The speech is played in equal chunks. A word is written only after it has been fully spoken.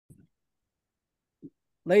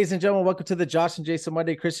Ladies and gentlemen, welcome to the Josh and Jason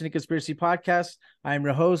Monday Christian and Conspiracy Podcast. I am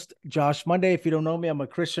your host, Josh Monday. If you don't know me, I'm a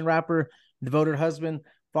Christian rapper, devoted husband,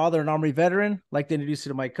 father, and Army veteran. I'd like to introduce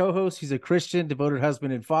you to my co-host. He's a Christian, devoted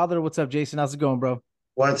husband, and father. What's up, Jason? How's it going, bro?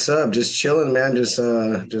 What's up? Just chilling, man. Just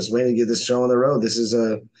waiting to get this show on the road. This is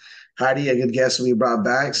Heidi, a good guest we brought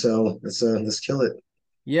back. So let's kill it.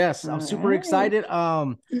 Yes, I'm All super right. excited.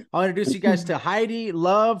 I'll introduce you guys to Heidi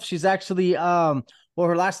Love. She's actually well,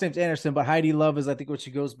 her last name's Anderson, but Heidi Love is I think what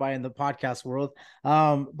she goes by in the podcast world.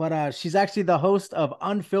 But she's actually the host of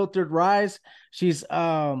Unfiltered Rise. She's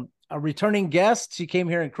a returning guest. She came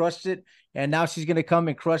here and crushed it, and now she's gonna come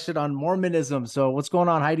and crush it on Mormonism. So what's going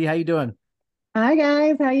on, Heidi? How you doing? Hi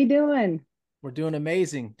guys, how you doing? We're doing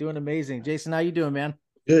amazing, doing amazing. Jason, how you doing, man?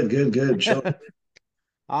 Good. Chill.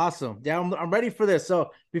 Awesome. Yeah, I'm ready for this.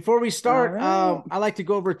 So before we All start, right. I like to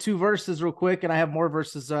go over two verses real quick, and I have more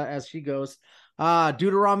verses as she goes.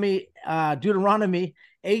 Deuteronomy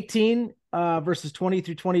 18, verses 20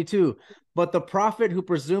 through 22. But the prophet who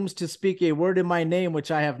presumes to speak a word in my name, which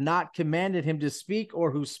I have not commanded him to speak, or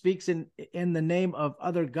who speaks in the name of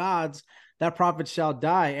other gods, that prophet shall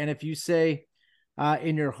die. And if you say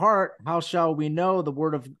in your heart, how shall we know the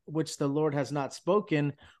word of which the Lord has not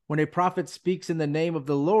spoken? When a prophet speaks in the name of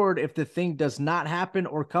the Lord, if the thing does not happen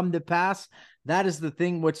or come to pass, that is the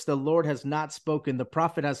thing which the Lord has not spoken. The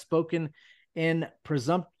prophet has spoken in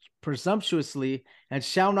presumptuously and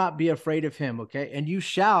shall not be afraid of him. Okay. And you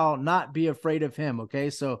shall not be afraid of him. Okay.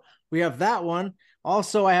 So we have that one.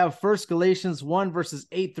 Also, I have First Galatians 1, verses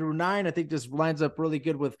 8 through 9. I think this lines up really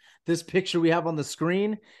good with this picture we have on the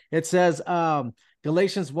screen. It says,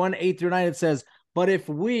 Galatians 1, 8 through 9, it says, but if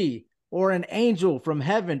we or an angel from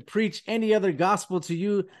heaven preach any other gospel to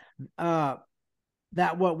you, uh,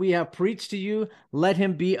 that what we have preached to you, let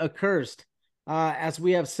him be accursed. As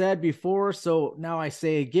we have said before, so now I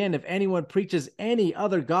say again, if anyone preaches any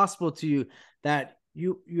other gospel to you that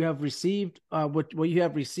you have received, what you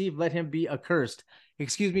have received, let him be accursed.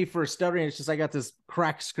 Excuse me for stuttering. It's just I got this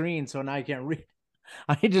cracked screen, so now I can't read.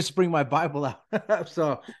 I need to just bring my Bible out.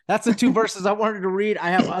 So that's the two verses I wanted to read.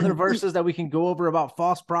 I have other verses that we can go over about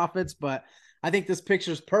false prophets, but I think this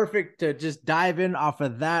picture is perfect to just dive in off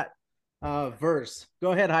of that verse.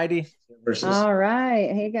 Go ahead, Heidi. Versus. All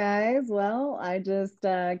right. Hey guys. Well, I just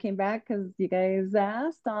came back because you guys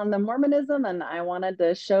asked on the Mormonism, and I wanted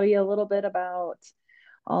to show you a little bit about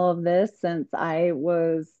all of this since I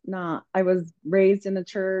was raised in the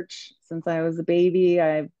church since I was a baby.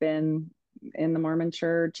 I've been in the Mormon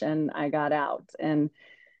church and I got out. And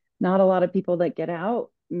not a lot of people that get out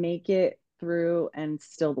make it through and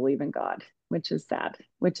still believe in God, which is sad,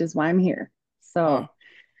 which is why I'm here. Oh, So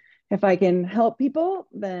if I can help people,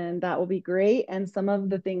 then that will be great. And some of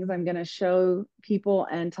the things I'm going to show people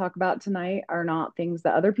and talk about tonight are not things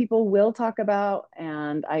that other people will talk about.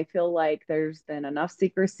 And I feel like there's been enough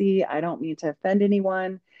secrecy. I don't mean to offend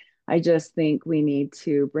anyone. I just think we need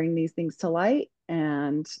to bring these things to light.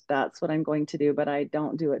 And that's what I'm going to do. But I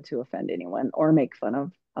don't do it to offend anyone or make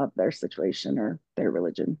fun of their situation or their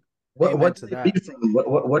religion. amen What do to they that. read from?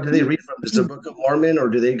 What do they read from? Just the Book of Mormon, or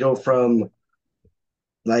do they go from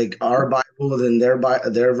like our Bible, then their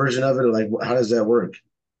version of it, or like how does that work?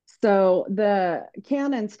 So the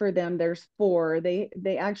canons for them, there's four. They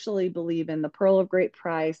actually believe in the Pearl of Great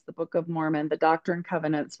Price, the Book of Mormon, the Doctrine and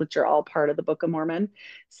Covenants, which are all part of the Book of Mormon.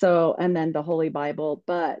 So, and then the Holy Bible,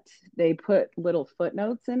 but they put little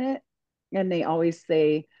footnotes in it, and they always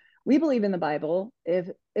say, "We believe in the Bible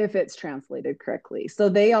if it's translated correctly." So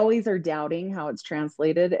they always are doubting how it's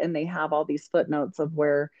translated, and they have all these footnotes of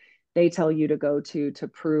where they tell you to go to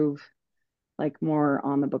prove like more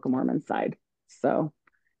on the Book of Mormon side. So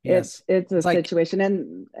Yes. it's a It's like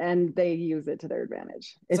situation and they use it to their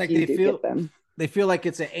advantage it's if like you do get them. they feel like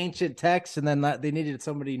it's an ancient text, and then they needed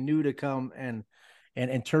somebody new to come and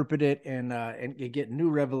interpret it and get new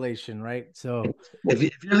revelation, right? So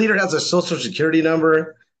If your leader has a social security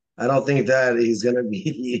number, I don't think that he's gonna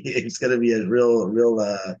be he's gonna be a real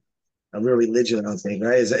religion. I don't think,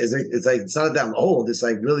 right? It's like it's not that old. It's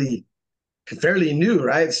like really fairly new,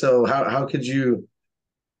 right? So how could you?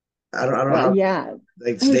 I don't know Well, how yeah.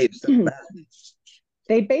 like state stuff back.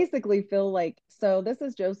 They basically feel like, so this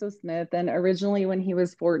is Joseph Smith, and originally when he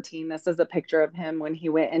was 14, this is a picture of him when he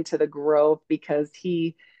went into the grove because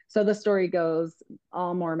so the story goes,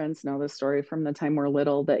 all Mormons know the story from the time we're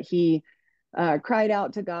little, that he cried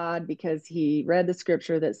out to God because he read the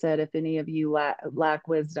scripture that said, if any of you lack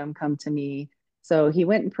wisdom, come to me. So he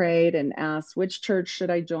went and prayed and asked, which church should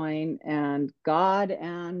I join? And God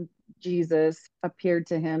and Jesus appeared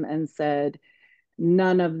to him and said,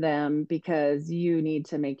 none of them, because you need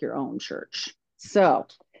to make your own church. So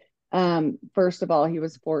First of all, he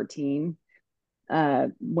was 14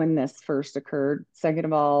 when this first occurred. Second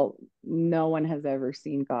of all, no one has ever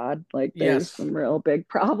seen God. Like there's Yes. some real big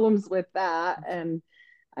problems with that. And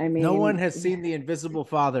I No one mean, has seen the invisible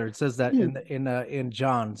Father. It says that in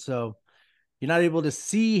John. So you're not able to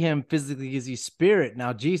see him physically because he's spirit.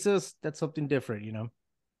 Now Jesus, that's something different, you know.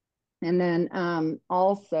 and then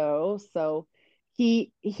also, so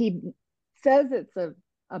he says it's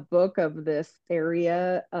a book of this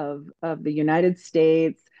area of the United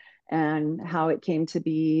States and how it came to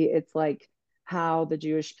be. It's like how the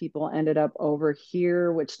Jewish people ended up over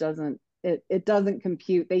here, which it doesn't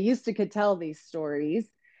compute. They used to could tell these stories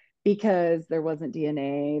because there wasn't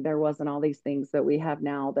DNA, there wasn't all these things that we have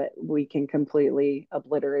now that we can completely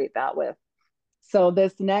obliterate that with. So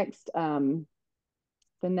this next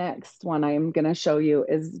the next one I'm going to show you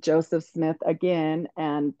is Joseph Smith again.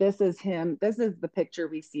 And this is him. This is the picture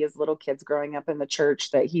we see as little kids growing up in the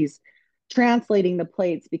church that he's translating the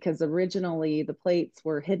plates because originally the plates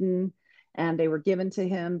were hidden and they were given to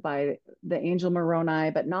him by the angel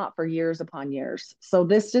Moroni, but not for years upon years. So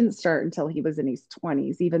this didn't start until he was in his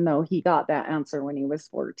 20s, even though he got that answer when he was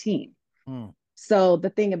 14. Hmm. So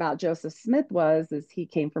the thing about Joseph Smith is he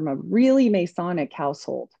came from a really Masonic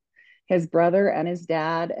household. His brother and his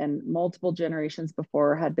dad and multiple generations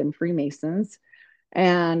before had been Freemasons.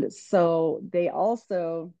 And so they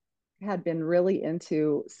also had been really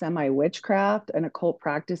into semi witchcraft and occult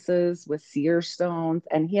practices with seer stones.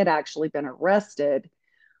 And he had actually been arrested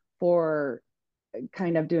for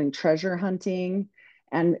kind of doing treasure hunting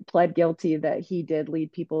and pled guilty that he did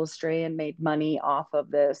lead people astray and made money off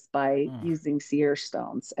of this by Hmm. using seer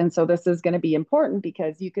stones. And so this is going to be important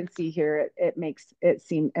because you can see here it makes it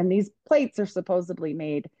seem, and these plates are supposedly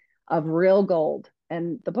made of real gold.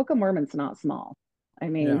 And the Book of Mormon's not small. I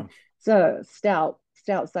Yeah. mean, it's a stout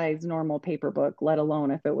size normal paper book, let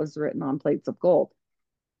alone if it was written on plates of gold.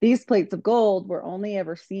 These plates of gold were only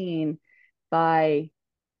ever seen by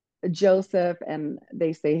Joseph, and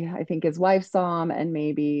they say, I think his wife saw him, and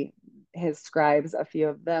maybe his scribes, a few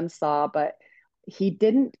of them saw, but he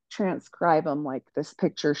didn't transcribe them like this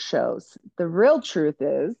picture shows. The real truth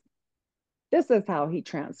is, this is how he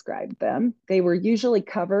transcribed them. They were usually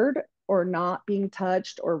covered or not being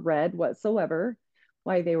touched or read whatsoever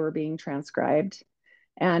while they were being transcribed.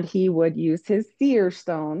 And he would use his seer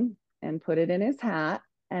stone and put it in his hat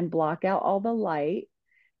and block out all the light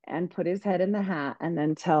and put his head in the hat and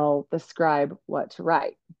then tell the scribe what to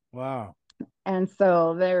write. Wow. And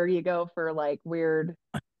so there you go for like weird,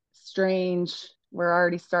 strange. We're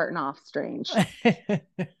already starting off strange.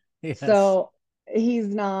 Yes. So he's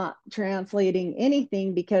not translating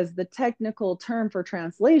anything because the technical term for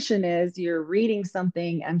translation is you're reading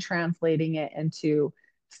something and translating it into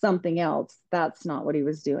something else. That's not what he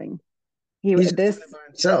was doing. He He's just this doing it by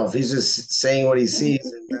himself. He's just saying what he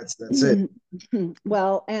sees, and that's it.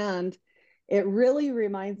 well, and it really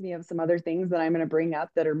reminds me of some other things that I'm going to bring up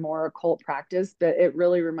that are more occult practice, but it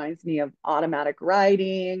really reminds me of automatic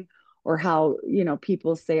writing or how,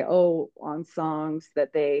 people say, oh, on songs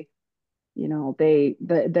that that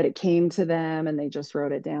it came to them and they just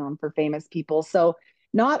wrote it down for famous people. So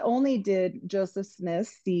not only did Joseph Smith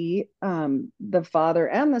see the Father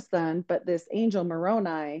and the Son, but this angel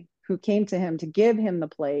Moroni who came to him to give him the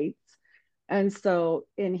plates. And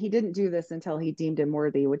he didn't do this until he deemed him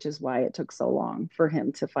worthy, which is why it took so long for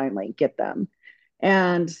him to finally get them.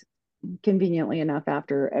 And conveniently enough,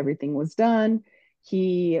 after everything was done,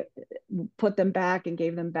 he put them back and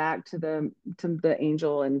gave them back to the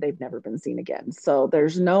angel, and they've never been seen again. So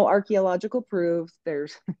there's no archaeological proofs.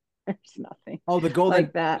 There's there's nothing Oh,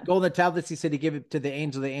 like that. the golden tablets. He said he gave it to the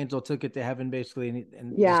angel. The angel took it to heaven, basically, and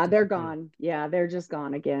just Yeah, they're disappeared. gone. Yeah, they're just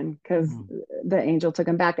gone again because Hmm. the angel took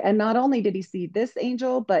him back. And not only did he see this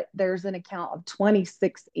angel, but there's an account of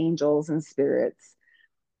 26 angels and spirits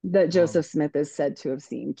that Wow. Joseph Smith is said to have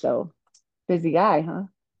seen. So busy guy, huh?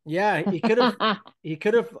 Yeah, he could have. He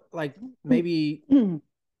could have like maybe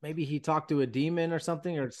maybe he talked to a demon or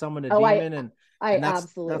something, or summoned a Oh, I demon, and I that's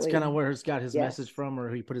kind of absolutely, where he's got his yes. message from, or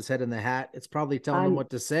he put his head in the hat. It's probably telling him I'm what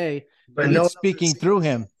to say, But but no it's one else has speaking seen through this.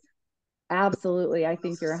 him. absolutely, No I one else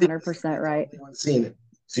think has you're seen this. 100% He's the right. only one seeing it.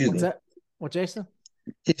 Excuse What's me. that? What, Jason?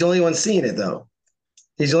 He's the only one seeing it, though.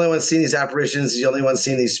 He's the only one seeing these apparitions. He's the only one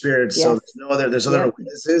seeing these spirits. So Yes. there's no other. There's other Yep.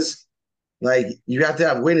 witnesses. Like you have to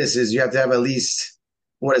have witnesses. You have to have at least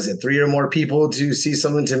what is it, three or more people to see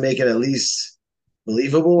something to make it at least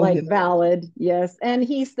believable. Like valid. Yes. And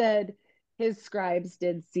he said his scribes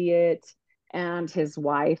did see it and his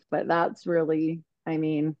wife, but that's really, I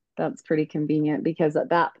mean, that's pretty convenient because at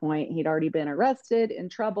that point he'd already been arrested, in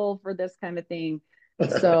trouble for this kind of thing.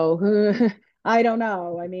 So who I don't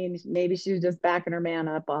know. I mean, maybe she was just backing her man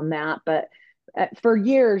up on that. But for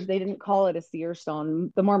years, they didn't call it a seer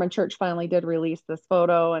stone. The Mormon Church finally did release this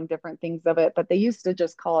photo and different things of it, but they used to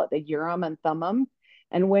just call it the Urim and Thummim.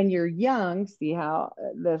 And when you're young, see how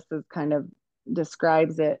this is kind of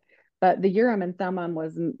describes it. But the Urim and Thummim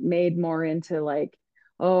was made more into like,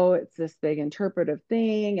 oh, it's this big interpretive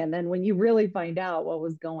thing. And then when you really find out what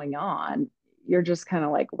was going on, you're just kind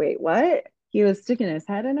of like, wait, what? He was sticking his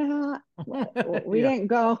head in a hat. What? We Yeah. didn't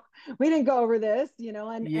go, we didn't go over this,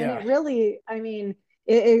 and Yeah. it really, I mean,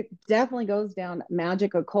 it definitely goes down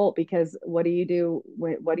magic occult because what do you do?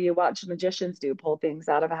 What do you watch magicians do? Pull things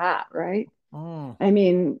out of a hat, right? Mm. I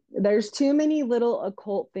mean, there's too many little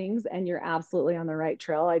occult things, and you're absolutely on the right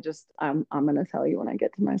trail. I'm going to tell you when I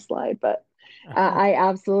get to my slide, but I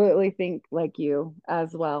absolutely think like you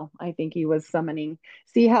as well. I think he was summoning.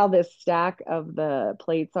 See how this stack of the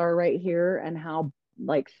plates are right here, and how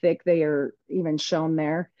like thick they are, even shown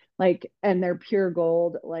there, like, and they're pure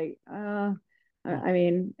gold. Like, I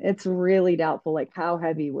mean, it's really doubtful. Like, how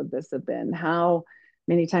heavy would this have been? How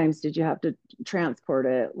many times did you have to transport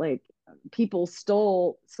it? Like, people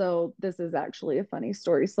stole. So this is actually a funny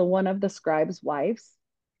story. So one of the scribe's wives,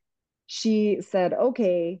 she said,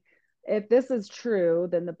 okay, if this is true,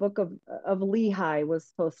 then the book of Lehi was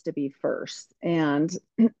supposed to be first. And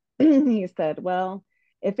he said, well,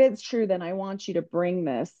 if it's true, then I want you to bring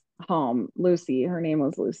this home. Lucy, her name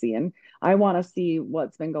was Lucy, and I want to see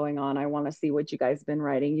what's been going on. I want to see what you guys have been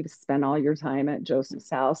writing. You've spent all your time at Joseph's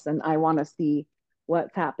house, and I want to see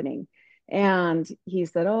what's happening. And he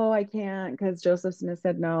said, oh, I can't, because Joseph Smith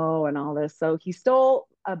said no, and all this. So he stole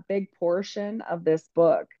a big portion of this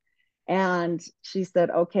book. And she said,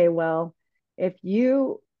 okay, well, if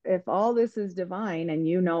all this is divine and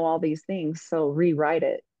you know all these things, so rewrite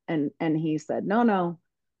it. And he said, no,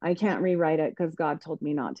 I can't rewrite it because God told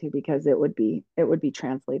me not to, because it would be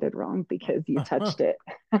translated wrong because you touched it.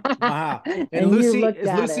 Wow. And And you Lucy, looked is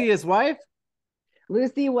at Lucy it. his wife?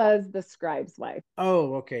 Lucy was the scribe's wife.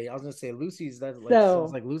 Oh, okay. I was gonna say Lucy's that like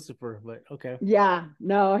sounds So like Lucifer, but okay. yeah,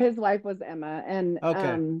 no, his wife was Emma, and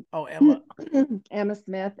Okay. Oh, Emma. Emma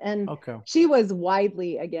Smith, and Okay. she was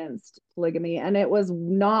widely against polygamy, and it was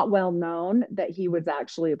not well known that he was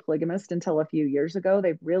actually a polygamist until a few years ago.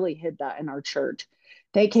 They really hid that in our church.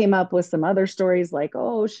 They came up with some other stories like,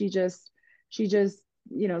 oh, she just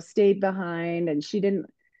stayed behind, and she didn't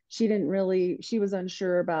really, she was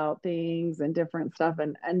unsure about things and different stuff,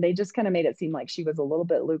 and they just kind of made it seem like she was a little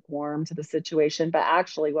bit lukewarm to the situation. But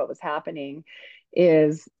actually what was happening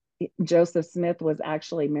is Joseph Smith was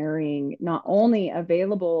actually marrying not only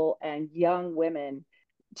available and young women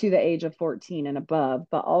to the age of 14 and above,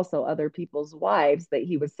 but also other people's wives that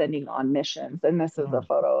he was sending on missions. And this is a Mm.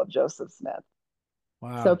 photo of Joseph Smith. So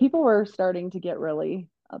Wow. people were starting to get really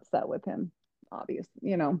upset with him,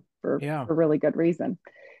 obviously, for Yeah. really good reason.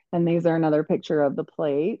 And these are another picture of the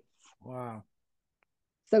plates. Wow.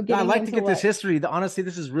 So Yeah, I'd getting like to into get this what, history. Honestly,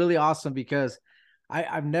 this is really awesome because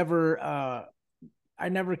I've never I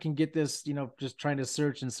never can get this, just trying to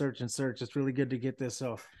search and search and search. It's really good to get this.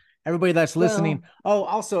 So everybody that's listening. well, Oh,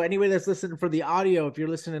 also anybody that's listening for the audio, if you're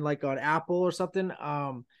listening like on Apple or something,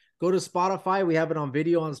 go to Spotify. We have it on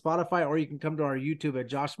video on Spotify, or you can come to our YouTube at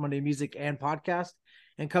Josh Monday Music and Podcast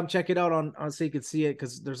and come check it out on so you can see it,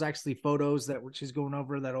 because there's actually photos that she's going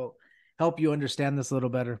over that'll help you understand this a little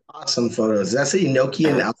better. Awesome photos. That's the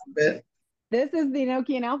Enochian alphabet. this is the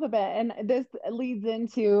Enochian alphabet. And this leads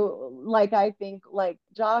into, like, I think, like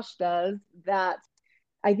Josh does, that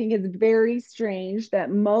I think it's very strange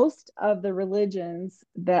that most of the religions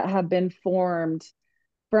that have been formed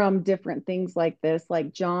from different things like this,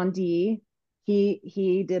 like John Dee,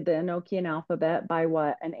 he did the Enochian alphabet by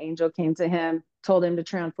what? An angel came to him, told him to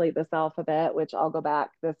translate this alphabet, which I'll go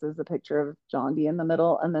back. This is a picture of John Dee in the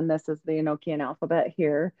middle, and then this is the Enochian alphabet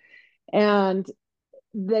here. And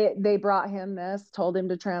they brought him this, told him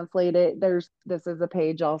to translate it. This is a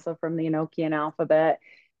page also from the Enochian alphabet.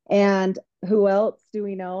 And who else do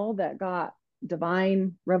we know that got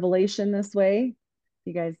divine revelation this way?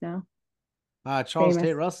 You guys know? Charles Famous.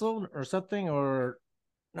 Tate Russell or something, or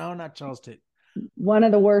no, not Charles Tate. One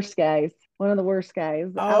of the worst guys. One of the worst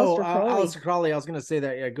guys. Oh, Aleister Crowley. Aleister Crowley. I was gonna say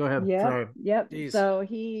that. Yeah, go ahead. Yep, Sorry. yep. Jeez. So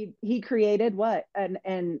he created what?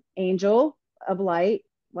 An angel of light,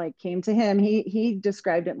 like, came to him. He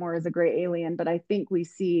described it more as a great alien, but I think we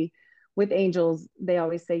see with angels, they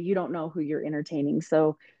always say you don't know who you're entertaining.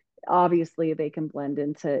 So obviously they can blend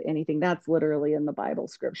into anything. That's literally in the Bible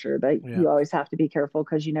scripture, that Yeah. you always have to be careful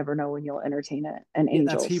because you never know when you'll entertain an Yeah,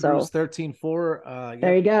 that's angel. Hebrews So 13:4.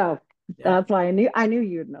 there you Yep. go. Yep. That's why I knew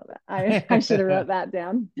you'd know that. I should have wrote that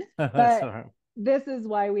down. That's But all right. this is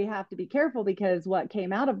why we have to be careful, because what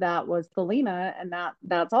came out of that was Thelema, and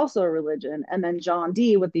that's also a religion. And then John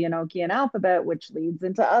Dee with the Enochian alphabet, which leads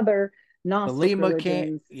into other The Gnostic Lima can't.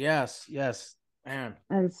 religions. Yes, yes, man.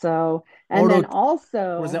 And so, and Ordo then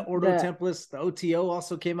was that also Ordo Templis? The OTO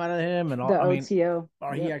also came out of him, and all. the I mean, OTO.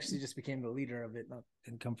 or he Yep. actually just became the leader of it. Not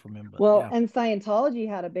didn't come from him, but Well, yeah, and Scientology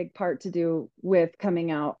had a big part to do with coming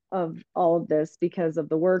out of all of this because of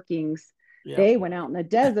the workings. yeah. They went out in the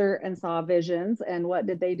desert and saw visions. And what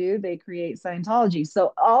did they do? They create Scientology.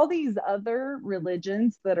 So all these other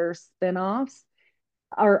religions that are spin-offs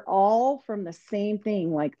are all from the same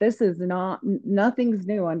thing. Like, this is nothing's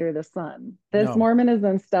new under the sun. This No,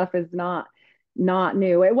 Mormonism stuff is not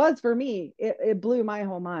new. It was for me. It blew my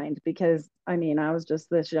whole mind, because I mean, I was just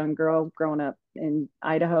this young girl growing up in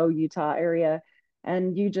Idaho, Utah area,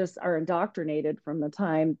 and you just are indoctrinated from the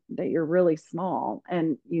time that you're really small,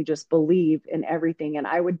 and you just believe in everything. And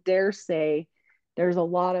I would dare say there's a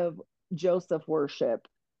lot of Joseph worship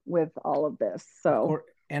with all of this. of So course.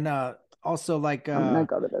 And also like I'm gonna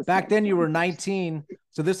go to this back next then you were one. 19,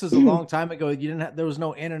 so this is a long time ago. You didn't have, there was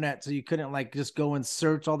no internet, so you couldn't like just go and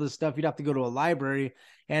search all this stuff. You'd have to go to a library.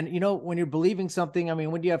 And when you're believing something, I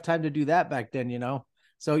mean, when do you have time to do that back then?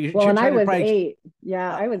 So Well, you're and I trying to was probably 8.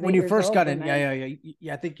 Yeah, I was when 8 you years first old got when in.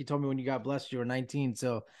 Yeah. I think you told me when you got blessed, you were 19.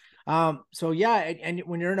 So yeah, and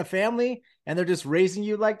when you're in a family and they're just raising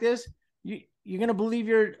you like this, you're gonna believe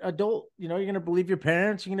your adult. You're gonna believe your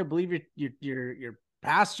parents. You're gonna believe your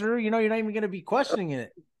pastor. You're not even gonna be questioning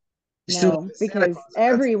it. You still No, believe in Santa because Claus and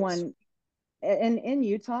that's it. everyone, and in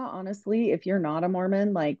Utah, honestly, if you're not a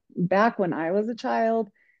Mormon, like back when I was a child,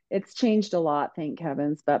 it's changed a lot, thank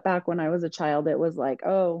heavens. But back when I was a child, it was like,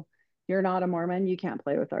 oh, you're not a Mormon, you can't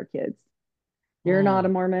play with our kids. You're not a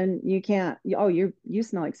Mm. Mormon, you can't. Oh, you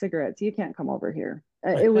smell like cigarettes, you can't come over here.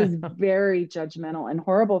 It was very judgmental and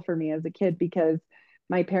horrible for me as a kid, because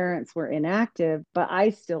my parents were inactive, but I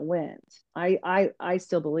still went. I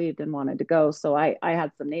still believed and wanted to go. So I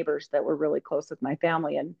had some neighbors that were really close with my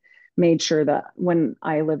family, and made sure that when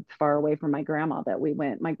I lived far away from my grandma that we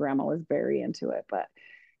went. My grandma was very into it. But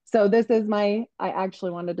so this is I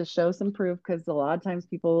actually wanted to show some proof, because a lot of times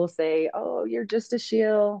people will say, oh, you're just a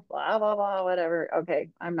shield, blah, blah, blah, whatever. Okay,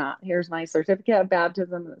 I'm not. Here's my certificate of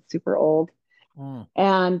baptism. It's super old. Mm.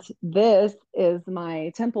 And this is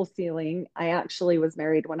my temple ceiling. I actually was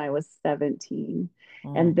married when I was 17.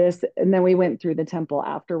 Mm. And then we went through the temple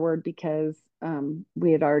afterward, because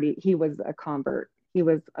he was a convert. He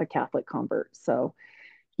was a Catholic convert. So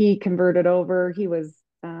he converted over. He was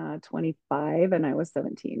 25 and I was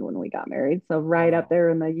 17 when we got married. So right up Wow. there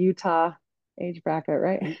in the Utah age bracket,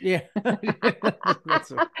 right? Yeah.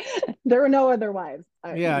 That's There were no other wives.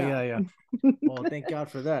 yeah. No. Yeah. Well, thank God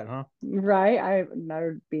for that, huh? Right.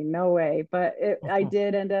 There'd be no way. But I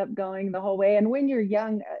did end up going the whole way. And when you're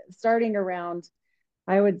young, starting around,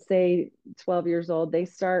 I would say 12 years old, they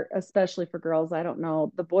start, especially for girls. I don't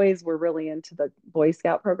know. The boys were really into the Boy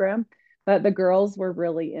Scout program, but the girls were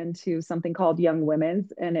really into something called Young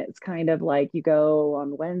Women's. And it's kind of like you go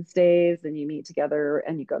on Wednesdays and you meet together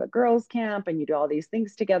and you go to girls' camp and you do all these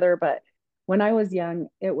things together. But when I was young,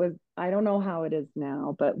 I don't know how it is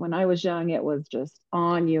now, but when I was young, it was just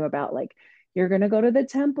on you about like, you're going to go to the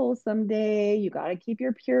temple someday. You got to keep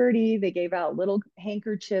your purity. They gave out little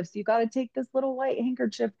handkerchiefs. You got to take this little white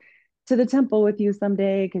handkerchief to the temple with you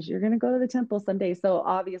someday, because you're going to go to the temple someday. So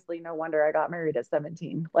obviously, no wonder I got married at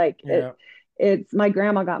 17. Like Yeah. it's my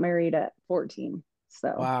grandma got married at 14.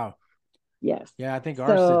 So Wow. yes. Yeah, I think ours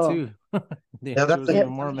did So too. Yeah, She that's was in even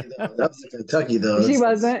it, Mormon. Kentucky though. That was in Kentucky though. she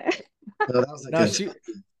wasn't. No, that was in No, Kentucky.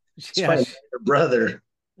 It's yeah, probably your brother.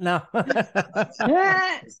 no.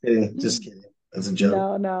 Just kidding. Just kidding. That's a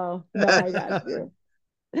joke. No, I got you.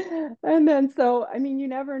 And then so I mean, you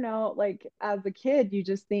never know. Like as a kid, you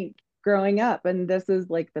just think growing up, and this is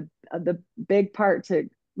like the big part to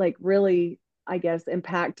like really, I guess,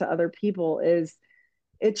 impact to other people is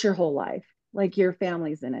it's your whole life. Like your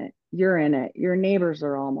family's in it, you're in it, your neighbors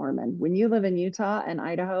are all Mormon. When you live in Utah and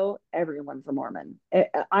Idaho, everyone's a Mormon.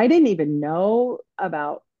 I didn't even know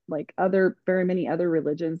about like very many other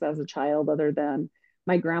religions as a child, other than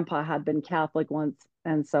my grandpa had been Catholic once.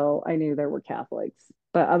 And so I knew there were Catholics.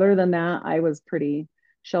 But other than that, I was pretty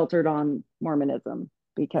sheltered on Mormonism, Man,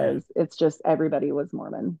 because it's just everybody was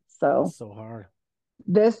Mormon. that's So so hard.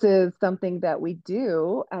 this is something that we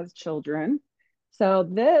do as children. So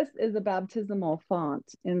this is a baptismal font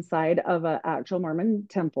inside of an actual Mormon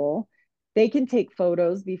temple. They can take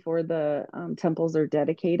photos before the temples are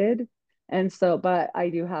dedicated. And so, but I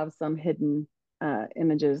do have some hidden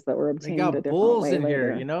images that were They obtained a got different bulls way in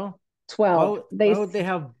here, later. Why 12. would, why would they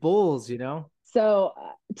have bulls? So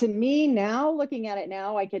to me now, looking at it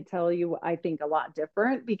now, I could tell you I think a lot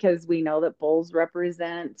different because we know that bulls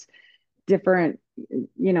represent different,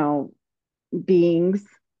 you know, beings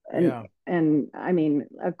and Yeah. and I mean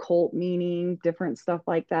occult meaning, different stuff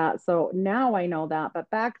like that. So now I know that, but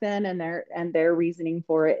back then and their reasoning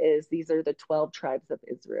for it is these are the 12 tribes of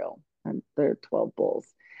Israel and they're 12 bulls.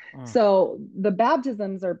 Mm. So the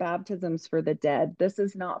baptisms are baptisms for the dead. This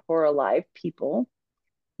is not for alive people.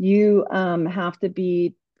 You have to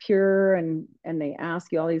be pure, and they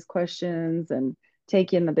ask you all these questions and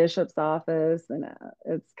take you in the bishop's office, and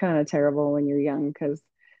it's kind of terrible when you're young because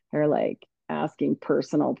they're like asking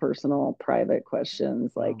personal private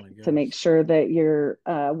questions, Oh like my to make gosh. sure that you're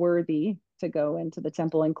worthy to go into the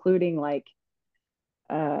temple, including like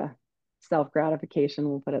uh self gratification,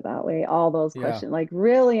 we'll put it that way, all those Yeah. questions, like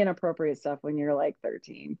really inappropriate stuff when you're like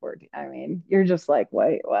 13, 14. I mean, you're just like,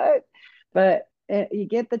 wait, what? But you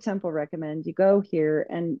get the temple recommend, you go here,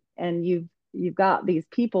 and you've got these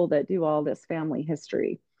people that do all this family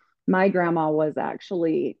history. My grandma was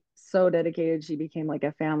actually so dedicated, she became like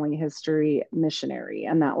a family history missionary,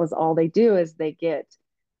 and that was all they do is they get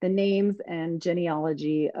the names and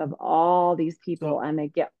genealogy of all these people, So and they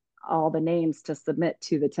get all the names to submit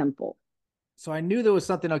to the temple. so I knew there was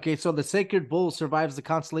something. Okay, so the sacred bull survives the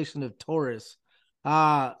constellation of Taurus.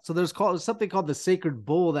 So there's something called the sacred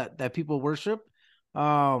bull that people worship.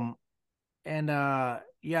 Um, and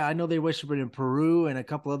yeah, I know they worship it in Peru and a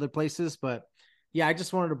couple other places, but yeah, I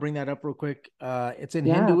just wanted to bring that up real quick. It's in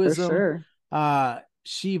Yeah, for Hinduism. sure.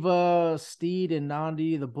 Shiva, steed, and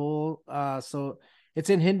Nandi, the bull. So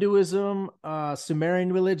it's in Hinduism,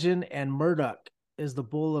 Sumerian religion, and Marduk is the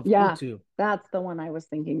bull of Yeah, Utu. that's the one I was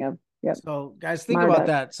thinking of. Yep. So guys, think about Marduk.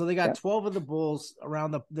 that. So they got Yep. 12 of the bulls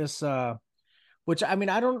around this which I mean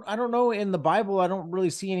I don't know, in the Bible I don't really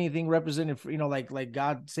see anything represented for, like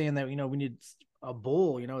God saying that, we need a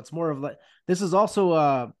bull, it's more of like this is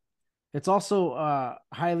also it's also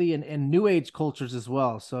highly in new age cultures as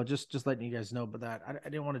well. So just letting you guys know about that. I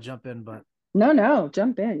didn't want to jump in, but No, no,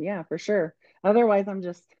 jump in. Yeah, for sure. Otherwise, I'm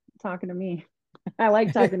just talking to me. I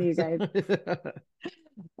like talking to you guys.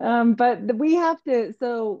 But we have to,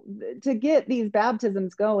 so to get these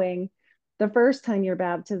baptisms going, the first time you're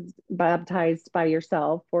baptized by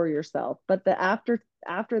yourself for yourself, but the after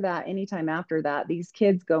that, anytime after that, these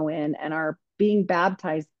kids go in and are being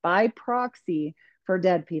baptized by proxy for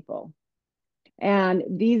dead people. And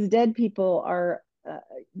these dead people are,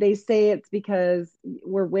 they say it's because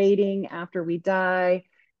we're waiting after we die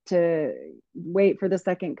to wait for the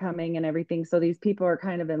second coming and everything. So these people are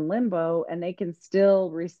kind of in limbo and they can still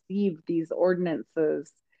receive these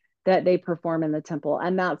ordinances that they perform in the temple.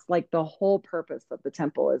 And that's like the whole purpose of the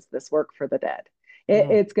temple is this work for the dead.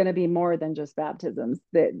 Mm. It's going to be more than just baptisms.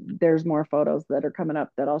 There's more photos that are coming up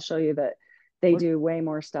that I'll show you that they What do way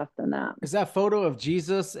more stuff than that. is that photo of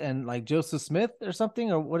Jesus and like Joseph Smith or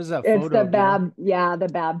something, or what is that It's photo the of, do you know? yeah, the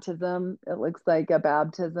baptism. It looks like a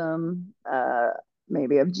baptism,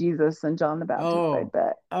 maybe of Jesus and John the Baptist, I Oh,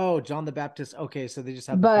 bet. oh, John the Baptist. Okay, so they just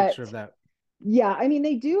have the picture But of that. yeah, I mean,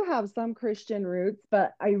 they do have some Christian roots,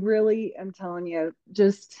 but I really am telling you,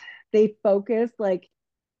 just they focus like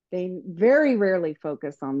they very rarely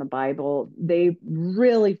focus on the Bible. They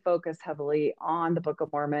really focus heavily on the Book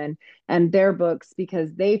of Mormon and their books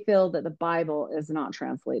because they feel that the Bible is not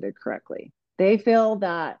translated correctly. They feel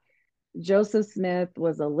that Joseph Smith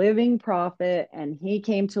was a living prophet, and he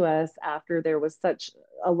came to us after there was such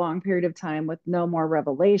a long period of time with no more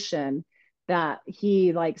revelation that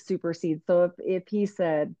he like supersedes. So if he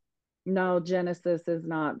said, no, Genesis is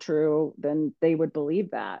not true, then they would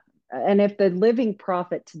believe that. And if the living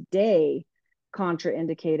prophet today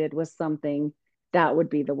contraindicated with something, that would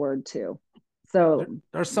be the word too. So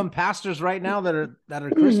There's some pastors right now that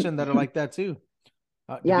are Christian that are like that too.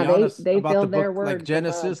 To be yeah, honest, they about the feel their book like words above.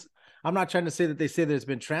 Genesis, I'm not trying to say that they say that it's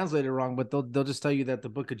been translated wrong, but they'll just tell you that the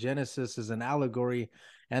book of Genesis is an allegory,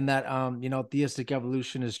 and that theistic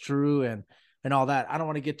evolution is true, and all that. I don't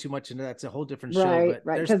want to get too much into that. It's a whole different show, Right, but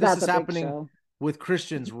right. there's Because this that's is a big happening show. with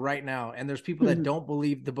Christians right now, and there's people that don't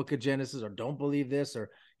believe the book of Genesis or don't believe this, or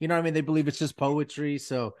what I mean, they believe it's just poetry.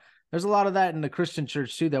 So there's a lot of that in the Christian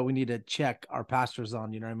church too that we need to check our pastors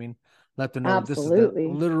on. You know what I mean? Let them know that this is the Absolutely.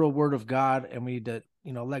 literal word of God, and we need to,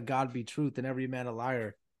 let God be truth and every man a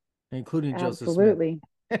liar, including Joseph Smith. Absolutely.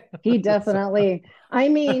 He So, definitely, I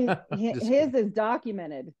mean, just his kidding. is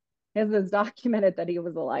documented. His is documented that he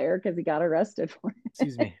was a liar because he got arrested for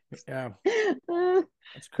Excuse me. Yeah, it.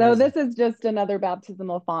 that's So crazy. this is just another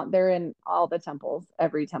baptismal font. They're in all the temples,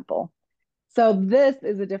 every temple. So this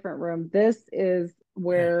is a different room. This is Man,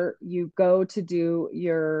 where you go to do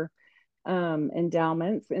your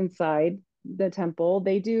endowments inside. the temple.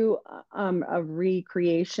 They do a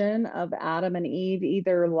recreation of Adam and Eve,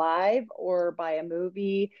 either live or by a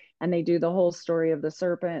movie, and they do the whole story of the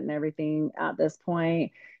serpent and everything at this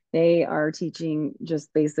point. They are teaching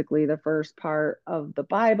just basically the first part of the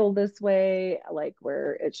Bible this way, like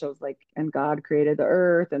where it shows like, and God created the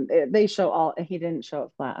earth, and they show all. He didn't show it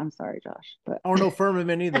flat. I'm sorry, Josh, but Or no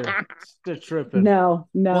firmament either. They're tripping. no,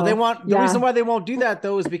 Well, they no, want the yeah. reason why they won't do that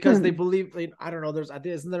though is because they believe, like, I don't know.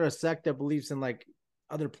 Isn't there a sect that believes in like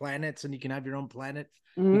other planets and you can have your own planet?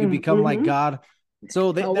 You can become like God.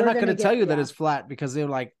 So they're not going to tell you that it's flat because they're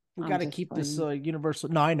like, we got to keep this universal.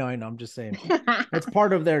 No, I know. I'm just saying it's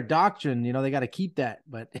part of their doctrine. You know, they got to keep that.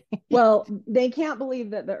 But well, they can't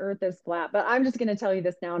believe that the Earth is flat. But I'm just going to tell you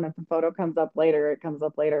this now, and if the photo comes up later, it comes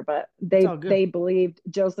up later. But they believed,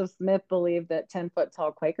 Joseph Smith believed that 10-foot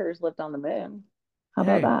tall Quakers lived on the moon. How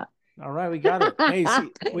about that? All right, we got it. Hey,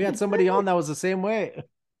 see, we had somebody on that was the same way.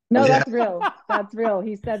 No, that's real. That's real.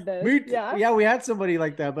 He said this. Yeah, we had somebody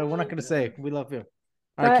like that, but we're not going to say. We love him.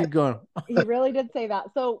 All right, keep going. He really did say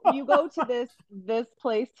that. So you go to this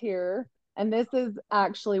place here, and this is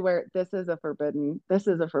actually where this is a forbidden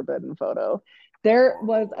photo. There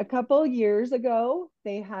was a couple years ago,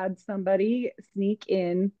 they had somebody sneak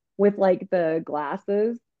in with like the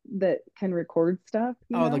glasses that can record stuff.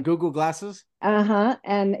 The Google glasses?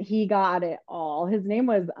 And he got it all. His name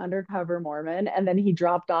was Undercover Mormon, and then he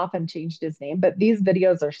dropped off and changed his name. But these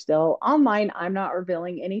videos are still online. I'm not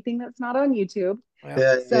revealing anything that's not on YouTube.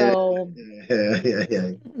 Yeah. Don't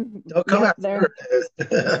come at me.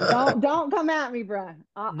 Don't come at me, bro.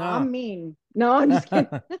 I'm mean. No, I'm just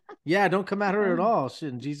kidding. Yeah, don't come at her at all. Shit,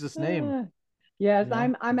 in Jesus' name. Yes,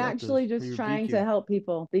 I'm actually just trying to help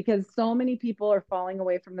people because so many people are falling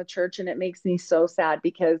away from the church, and it makes me so sad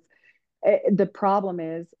because the problem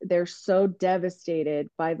is they're so devastated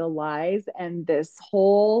by the lies and this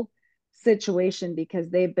whole situation because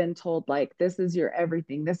they've been told like this is your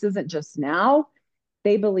everything. This isn't just now.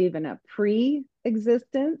 They believe in a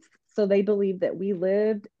pre-existence. So they believe that we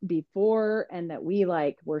lived before and that we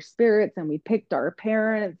like were spirits and we picked our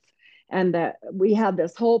parents and that we had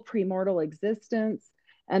this whole premortal existence.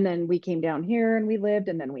 And then we came down here and we lived,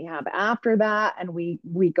 and then we have after that, and we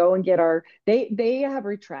go and get our they have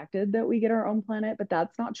retracted that we get our own planet, but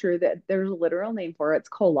that's not true. That there's a literal name for it. It's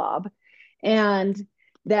Kolob. And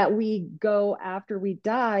that we go after we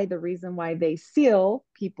die. The reason why they seal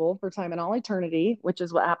people for time and all eternity, which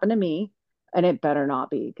is what happened to me, and it better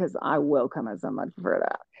not be because I will come as someone for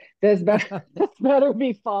that. This better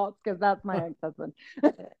be false because that's my ex-husband.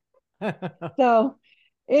 So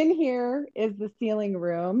in here is the sealing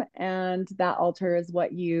room, and that altar is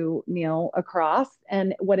what you kneel across.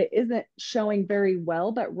 And what it isn't showing very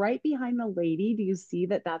well, but right behind the lady, do you see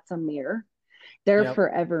that that's a mirror? They're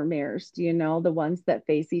forever mirrors. Do you know the ones that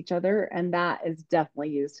face each other? And that is definitely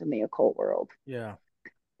used in the occult world. Yeah.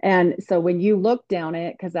 And so when you look down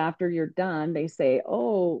it, because after you're done, they say,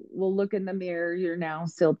 oh, well, look in the mirror. You're now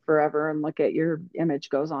sealed forever. And look at your image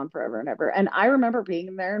goes on forever and ever. And I remember being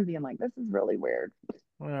in there and being like, this is really weird.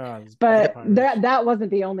 But that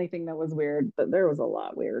wasn't the only thing that was weird, but there was a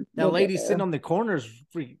lot weird. That lady sitting on the corner is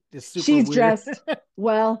super She's weird. Dressed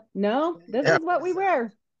well. No, this is what we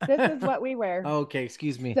wear. This is what we wear. Okay,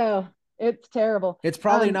 excuse me. So it's terrible. It's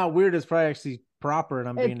probably not weird. It's probably actually proper, and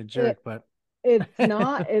I'm being a jerk. But it's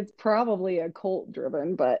not. It's probably a cult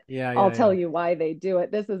driven. But I'll tell you why they do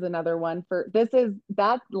it. This is another one for.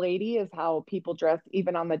 That lady is how people dress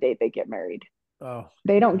even on the date they get married. Oh,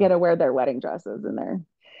 they don't get to wear their wedding dresses in there.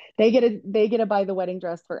 They get to buy the wedding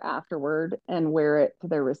dress for afterward and wear it to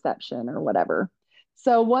their reception or whatever.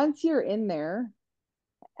 So once you're in there,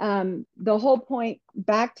 the whole point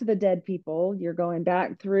back to the dead people, you're going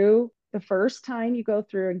back through the first time you go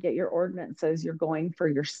through and get your ordinances, you're going for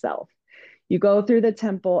yourself. You go through the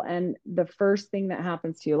temple, and the first thing that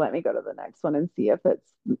happens to you, let me go to the next one and see if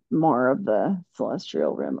it's more of the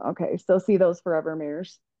celestial room. Okay, so see those forever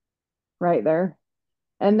mirrors right there.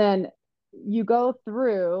 And then you go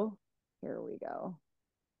through, here we go.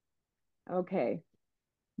 Okay,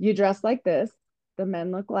 you dress like this. The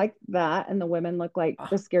men look like that, and the women look like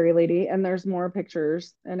the scary lady. And there's more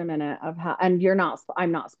pictures in a minute of how, and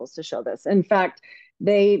I'm not supposed to show this. In fact,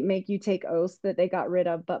 they make you take oaths that they got rid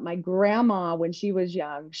of. But my grandma, when she was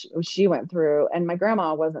young, she went through, and my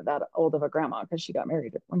grandma wasn't that old of a grandma because she got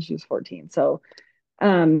married when she was 14. So,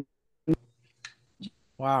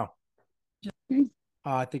 wow.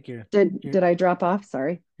 I think did I drop off?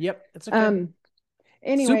 Sorry. Yep, it's okay.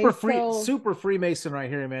 Anyway, super Freemason right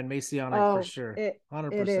here, man. Masonic for sure.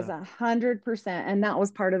 100%. It is 100%, and that was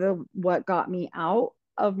part of what got me out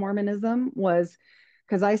of Mormonism was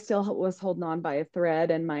because I still was holding on by a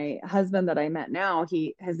thread. And my husband that I met now,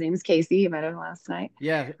 his name's Casey. You met him last night.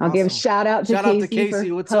 Yeah, I'll give a awesome. shout out to Shout out to Casey Casey.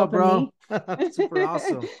 for What's up, helping bro? me. Super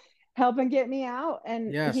awesome. Helping get me out.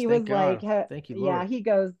 And Yes, he thank was like, God. Thank you, yeah, Lord. he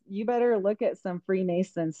goes, you better look at some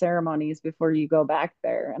Freemason ceremonies before you go back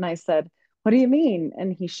there. And I said, what do you mean?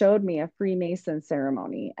 And he showed me a Freemason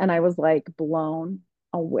ceremony. And I was like blown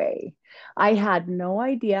away. I had no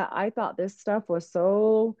idea. I thought this stuff was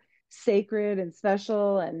so sacred and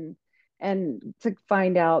special, and to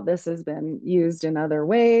find out this has been used in other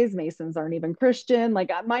ways. Masons aren't even Christian. Like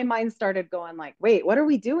my mind started going like, wait, what are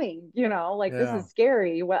we doing? Like this Yeah. is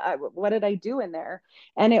scary. What did I do in there?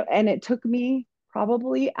 And it took me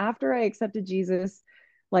probably after I accepted Jesus,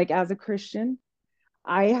 like as a Christian,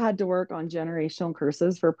 I had to work on generational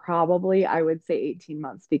curses for probably, I would say, 18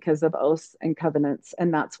 months because of oaths and covenants.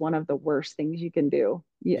 And that's one of the worst things you can do,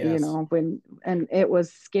 Yes. and it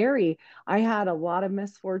was scary. I had a lot of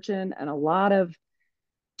misfortune and a lot of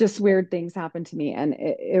just weird things happened to me. And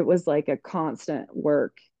it was like a constant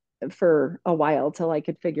work for a while till I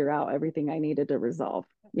could figure out everything I needed to resolve.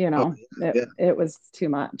 Oh, It, yeah. it was too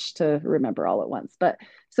much to remember all at once. But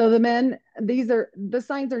so the men, the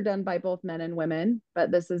signs are done by both men and women,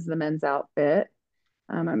 but this is the men's outfit.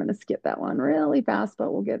 I'm going to skip that one really fast,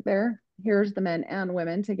 but we'll get there. Here's the men and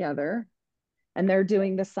women together. And they're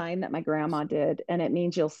doing the sign that my grandma did. And it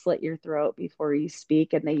means you'll slit your throat before you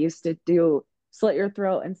speak. And they used to do slit your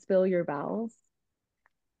throat and spill your bowels.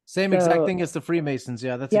 Same exact So, thing as the Freemasons.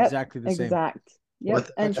 Yeah, that's yep, exactly the same. exact. What Yep.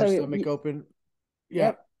 the And Cut your so, stomach open. Yeah.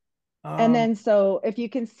 yep. And then, so if you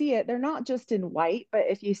can see it, they're not just in white, but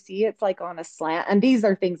if you see it's like on a slant. And these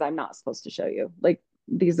are things I'm not supposed to show you. Like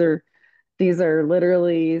these are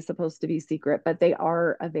literally supposed to be secret, but they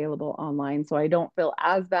are available online. So I don't feel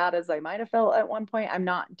as bad as I might have felt at one point. I'm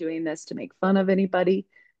not doing this to make fun of anybody.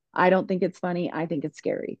 I don't think it's funny. I think it's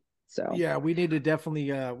scary. So Yeah, we need to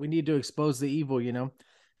definitely we need to expose the evil,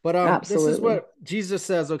 But this is absolutely. what Jesus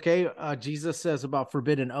says, okay? Jesus says about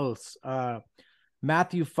forbidden oaths.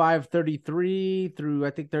 Matthew 5:33 through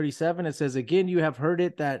I think 37, it says, again, you have heard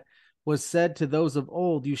it that was said to those of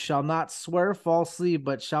old, you shall not swear falsely,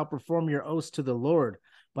 but shall perform your oaths to the Lord.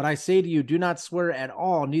 But I say to you, do not swear at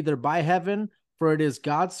all, neither by heaven, for it is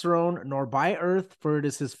God's throne, nor by earth, for it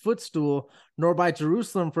is his footstool, nor by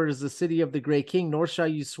Jerusalem, for it is the city of the great king, nor shall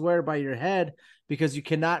you swear by your head, because you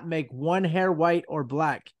cannot make one hair white or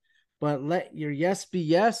black. But let your yes be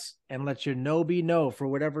yes, and let your no be no, for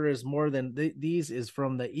whatever is more than these is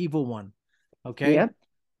from the evil one. Okay. Yep.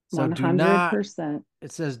 So do not, 100%.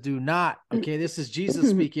 it says do not. Okay. This is Jesus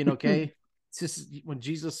speaking. Okay. It's just when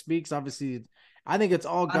Jesus speaks, obviously, I think it's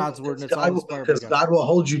all God's word and it's all inspired by Because God. God will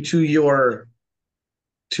hold you to your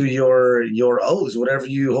oaths, whatever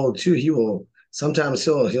you hold to. He will sometimes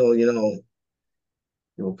he'll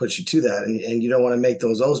he will put you to that, and you don't want to make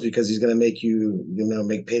those oaths because he's going to make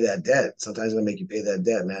make pay that debt. Sometimes he's going to make you pay that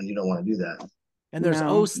debt, man. You don't want to do that. And No,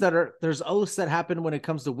 there's oaths that happen when it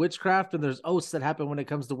comes to witchcraft, and there's oaths that happen when it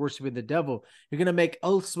comes to worshiping the devil. You're gonna make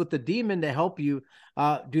oaths with the demon to help you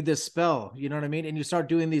do this spell. You know what I mean? And you start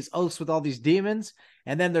doing these oaths with all these demons,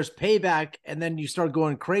 and then there's payback, and then you start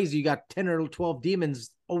going crazy. You got 10 or 12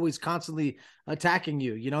 demons always constantly attacking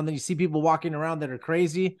you, and then you see people walking around that are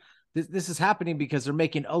crazy. This is happening because they're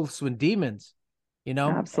making oaths with demons, you know?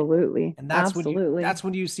 absolutely. And Absolutely. that's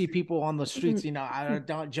when you see people on the streets, I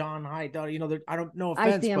don't, John, hi, I don't, no I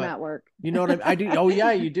offense, see them but at work. you know what I do. Oh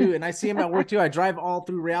yeah, you do. And I see him at work too. I drive all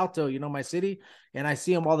through Rialto, my city, and I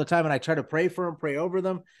see him all the time, and I try to pray for him, pray over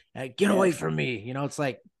them, and get away Yep. from me. It's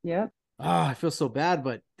like, Yep. I feel so bad,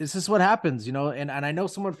 but this is what happens, and I know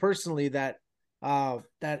someone personally that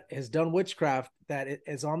that has done witchcraft that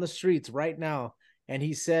is on the streets right now. And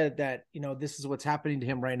he said that, this is what's happening to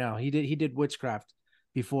him right now. He did witchcraft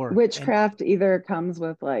before. And Witchcraft either comes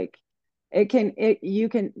with like you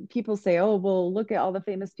can people say, oh, well, look at all the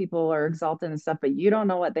famous people are exalted and stuff, but you don't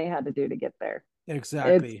know what they had to do to get there. It's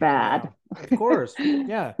exactly. Yeah. bad. Of course.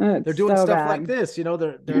 Yeah. They're It's doing so stuff like bad. this,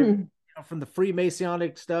 they're from the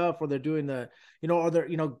Freemasonic stuff, or they're doing or they're,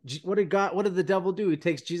 what did the devil do? He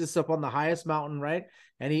takes Jesus up on the highest mountain, right?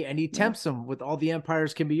 And he Yeah. tempts him with all the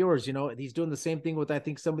empires can be yours. He's doing the same thing with, I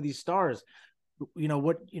think, some of these stars. You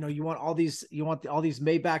want all these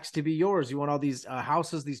Maybachs to be yours. You want all these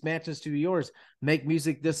houses, these mansions to be yours. Make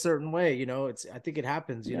music this certain way. I think it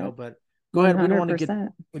happens, Yep. but go ahead. 100%.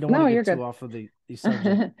 We don't want No, to you're get good. too off of the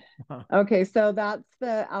subject. Okay, so that's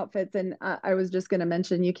the outfits. And I was just going to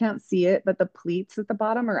mention, you can't see it, but the pleats at the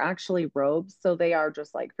bottom are actually robes. So they are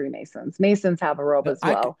just like Freemasons. Masons have a robe as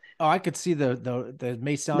well. I could see the The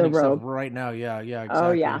Masonic stuff robe. right now. Yeah, yeah,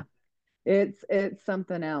 Oh, yeah. exactly. It's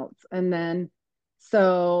something else. And then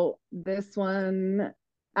So this one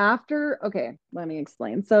okay, let me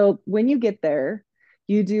explain. So when you get there,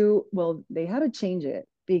 well, they had to change it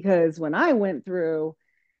because when I went through,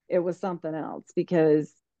 it was something else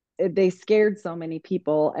because they scared so many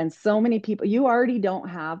people and so many people you already don't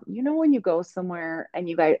have, when you go somewhere and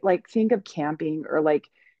you guys like think of camping or like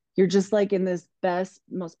you're just like in this best,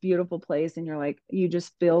 most beautiful place and you're like, you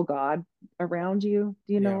just feel God around you.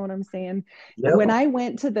 Do you know Yeah. what I'm saying? When Yep. I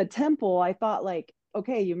went to the temple, I thought like,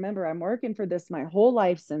 okay, you remember I'm working for this my whole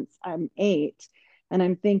life since I'm 8. And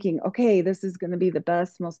I'm thinking, okay, this is going to be the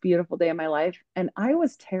best, most beautiful day of my life. And I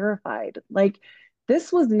was terrified. Like,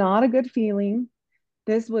 this was not a good feeling.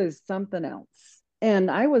 This was something else. And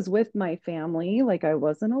I was with my family, like I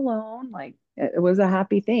wasn't alone. Like it was a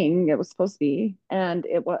happy thing. It was supposed to be, and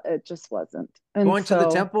it just wasn't. And Going to the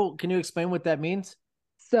so temple, can you explain what that means?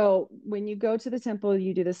 so when you go to the temple,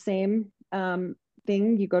 you do the same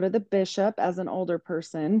thing. You go to the bishop as an older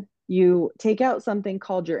person. You take out something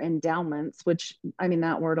called your endowments, which I mean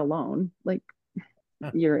that word alone, like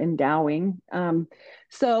you're endowing.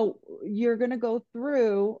 So you're going to go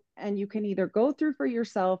through, and you can either go through for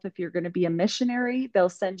yourself. If you're going to be a missionary, they'll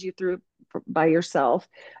send you through by yourself.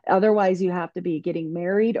 Otherwise, you have to be getting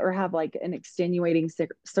married or have like an extenuating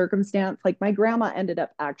circumstance. Like my grandma ended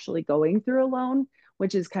up actually going through alone,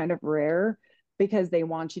 which is kind of rare because they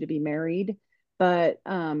want you to be married. But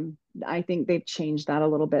I think they've changed that a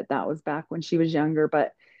little bit. That was back when she was younger,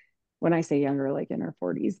 but when I say younger, like in her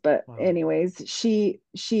 40s. But Wow. anyways,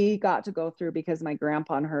 she got to go through because my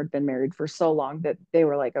grandpa and her had been married for so long that they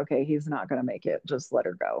were like, okay, he's not going to make it. Just let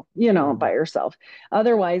her go, Mm-hmm. by herself.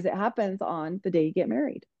 Otherwise, it happens on the day you get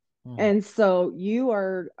married. Mm-hmm. And so you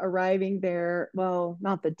are arriving there, well,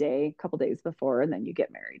 not the day, a couple days before, and then you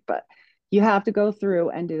get married, but you have to go through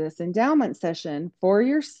and do this endowment session for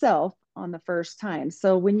yourself on the first time.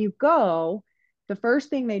 So when you go, the first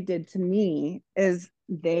thing they did to me is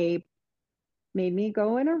they made me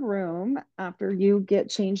go in a room after you get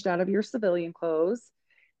changed out of your civilian clothes,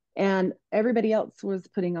 and everybody else was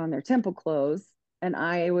putting on their temple clothes, and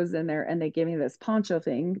I was in there, and they gave me this poncho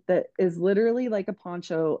thing that is literally like a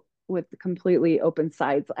poncho with completely open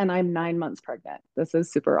sides, and I'm 9 months pregnant. This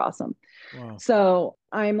is super awesome. Wow. So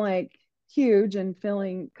I'm like huge and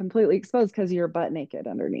feeling completely exposed because you're butt naked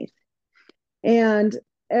underneath. And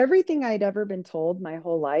everything I'd ever been told my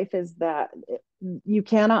whole life is that you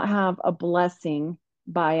cannot have a blessing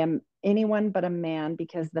by anyone but a man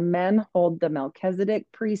because the men hold the Melchizedek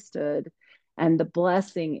priesthood and the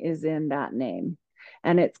blessing is in that name.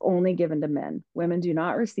 And it's only given to men. Women do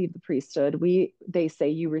not receive the priesthood. They say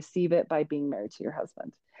you receive it by being married to your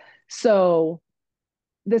husband. So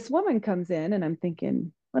this woman comes in and I'm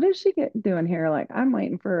thinking, what is she doing here? Like, I'm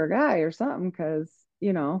waiting for a guy or something because,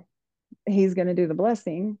 he's going to do the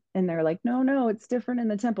blessing. And they're like, no, no, it's different in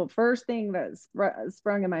the temple. First thing that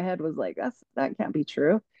sprung in my head was like, that can't be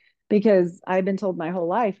true because I've been told my whole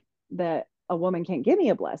life that a woman can't give me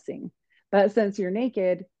a blessing. But since you're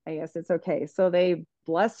naked, I guess it's okay. So they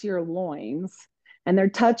bless your loins and they're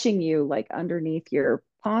touching you like underneath your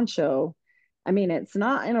poncho. I mean, it's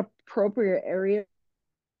not an appropriate area.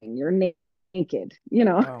 You're naked.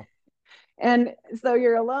 Wow. And so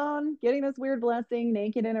you're alone getting this weird blessing,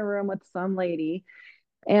 naked in a room with some lady.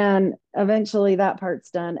 And eventually that part's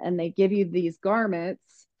done. And they give you these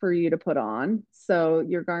garments for you to put on. So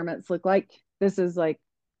your garments look like this is like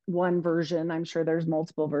one version. I'm sure there's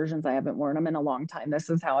multiple versions. I haven't worn them in a long time. This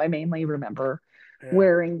is how I mainly remember Yeah.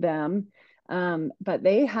 wearing them. But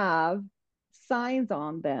they have signs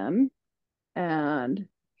on them. And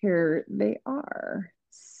here they are.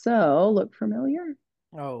 So look familiar.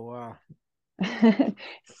 Oh, wow.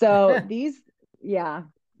 So these, yeah,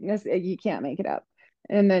 you can't make it up.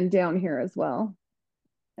 And then down here as well.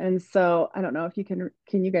 And so I don't know if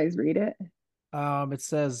can you guys read it? It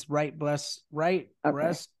says right Okay.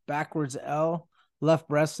 breast backwards L, left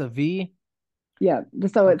breast a V. Yeah.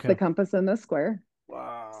 So it's the Okay. compass and the square.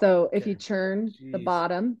 Wow. So if Okay. you turn the Jeez.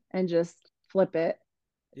 bottom and just flip it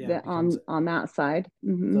Yeah, it becomes on that side,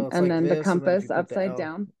 so it's and like then the this, and then if you compass put the upside L,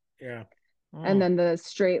 down, yeah. and Mm, then the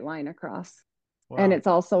straight line across. And wow. it's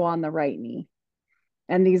also on the right knee.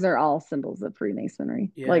 And these are all symbols of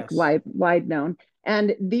Freemasonry, like Yes. wide known.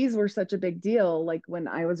 And these were such a big deal. Like when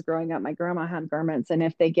I was growing up, my grandma had garments, and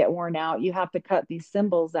if they get worn out, you have to cut these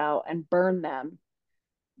symbols out and burn them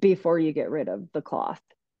before you get rid of the cloth.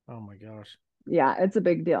 Oh my gosh. Yeah, it's a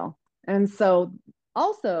big deal. And so,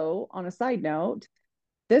 also on a side note,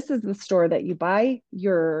 this is the store that you buy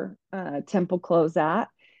your temple clothes at.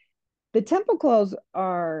 The temple clothes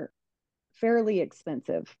are fairly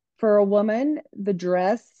expensive For a woman, the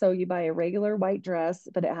dress, so you buy a regular white dress,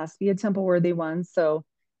 but it has to be a temple worthy one. So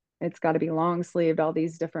it's got to be long sleeved, all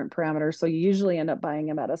these different parameters. So you usually end up buying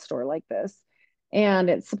them at a store like this. And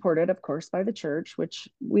it's supported, of course, by the church, which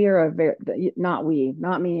we are a very, not we,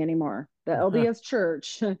 not me anymore. The LDS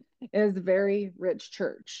church is a very rich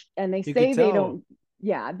church. And they You could say they tell. don't,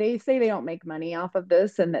 yeah, they say they don't make money off of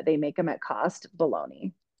this and that they make them at cost.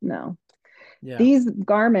 Baloney. No. Yeah. These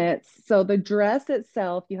garments, so the dress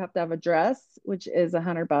itself, you have to have a dress, which is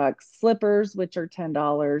 $100, slippers, which are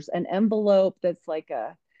 $10, an envelope that's like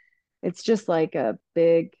it's just like a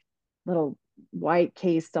big little white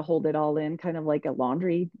case to hold it all in, kind of like a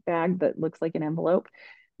laundry bag that looks like an envelope.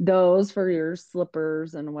 Those for your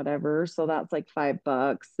slippers and whatever. So that's like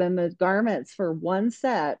 $5. Then the garments for one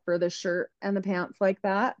set for the shirt and the pants like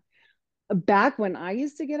that. Back when I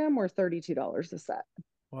used to get them were $32 a set.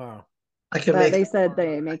 Wow. I can But make they that said for,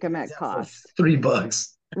 they I make can them make at that for cost.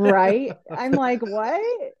 $3. Right? I'm like, what?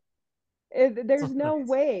 There's no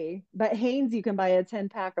way. But Hanes, you can buy a 10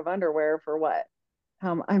 pack of underwear for what?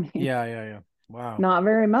 I mean, Yeah. Wow. not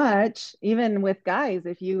very much. Even with guys,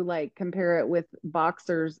 if you like compare it with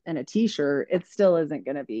boxers and a t-shirt, it still isn't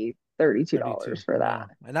going to be $32 32. for Yeah. that.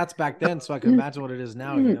 And that's back then, so I can imagine what it is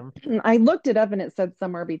now, you know. I looked it up and it said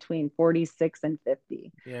somewhere between 46 and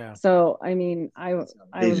 50. Yeah. So, I mean, That's I was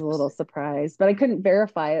a outrageous. little surprised, but I couldn't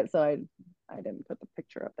verify it, so I didn't put the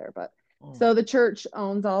picture up there, but Oh. so the church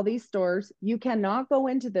owns all these stores. You cannot go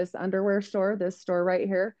into this underwear store, this store right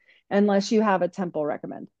here, unless you have a temple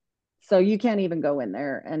recommend. So you can't even go in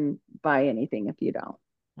there and buy anything if you don't.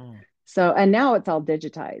 Oh. So, and now it's all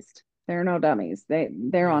digitized. They're no dummies.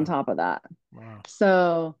 They're on top of that. Wow.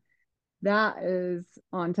 So that is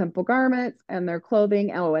on temple garments and their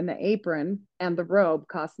clothing. Oh, and the apron and the robe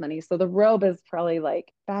cost money. So the robe is probably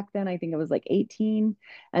like back then, I think it was like 18.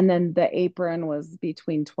 And then the apron was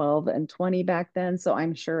between 12 and 20 back then. So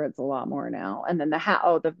I'm sure it's a lot more now. And then the hat,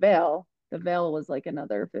 oh, the veil was like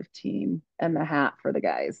another 15 and the hat for the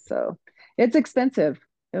guys. So it's expensive.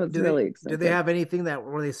 It was really Do they expensive. have anything that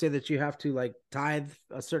where they say that you have to like tithe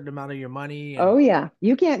a certain amount of your money and Oh yeah,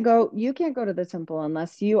 you can't go to the temple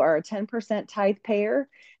unless you are a 10% tithe payer.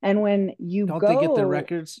 And when you don't they get their go,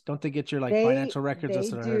 records? Don't they get your like they financial records? That's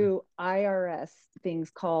they what I heard. do IRS things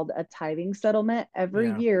called a tithing settlement every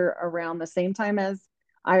Yeah. year around the same time as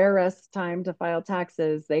IRS time to file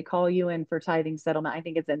taxes. They call you in for tithing settlement. I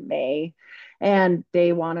think it's in May, and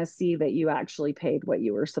they want to see that you actually paid what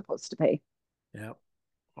you were supposed to pay. Yep.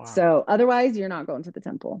 Wow. So otherwise, you're not going to the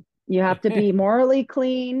temple. You have to be morally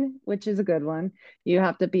clean, which is a good one. You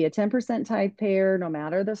have to be a 10% tithe payer, no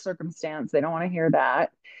matter the circumstance. They don't want to hear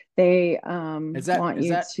that. They want Is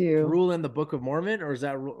you that to. rule in the Book of Mormon, or is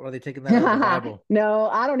that are they taking that out of the Bible? No,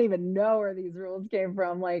 I don't even know where these rules came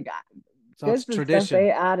from. Like So this it's is stuff tradition,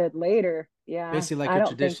 they added later. Yeah, basically like I a don't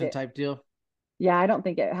think tradition it. type deal. Yeah, I don't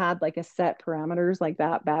think it had like a set parameters like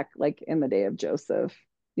that back like in the day of Joseph.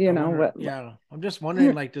 I You know wonder. what? Yeah, I'm just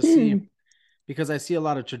wondering, like, to see because I see a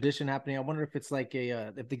lot of tradition happening. I wonder if it's like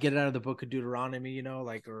a if they get it out of the Book of Deuteronomy, you know,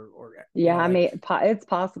 like or you Yeah, know, I like mean, it's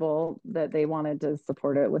possible that they wanted to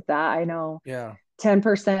support it with that. I know yeah,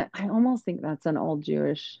 10%. I almost think that's an old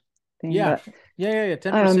Jewish thing, yeah, but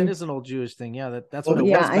 10% is an old Jewish thing. Yeah, that's what Well, it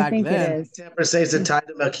yeah, was I back think it then. is. 10% is the tithe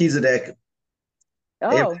to Melchizedek.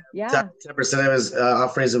 Oh, yeah. 10% of his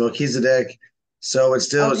offerings to Melchizedek. So it's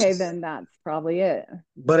still, Okay, then that's probably it.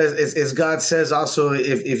 but as God says also,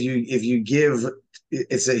 if you give,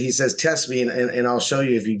 he says, test me and I'll show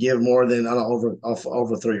you if you give more than I'll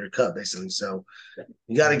overthrow your cup, basically. So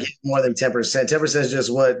you got to give more than 10%. 10% is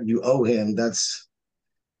just what you owe him. That's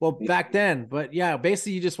Well, back then, but yeah,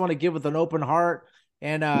 basically you just want to give with an open heart.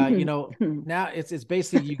 And you know, now it's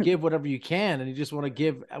basically you give whatever you can and you just want to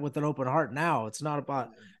give with an open heart now. It's not about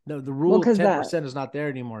the Well, rule of because 10% is not there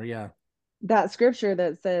anymore. Yeah. that scripture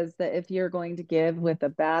that says that if you're going to give with a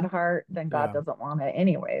bad heart, then God Yeah. doesn't want it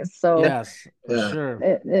anyways. So Yes, for yeah. sure.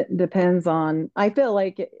 it depends on. I feel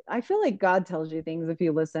like God tells you things if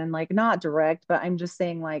you listen, like not direct, but I'm just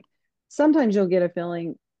saying like sometimes you'll get a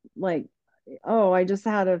feeling like, oh, I just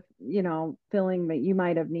had a feeling that you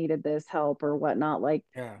might have needed this help or whatnot. Like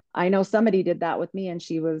Yeah. I know somebody did that with me, and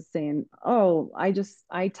she was saying, oh, I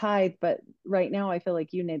tithe, but right now I feel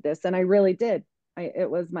like you need this, and I really did. It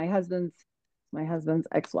was my husband's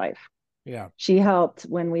ex-wife. Yeah. She helped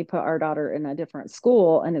when we put our daughter in a different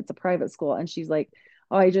school, and it's a private school, and she's like,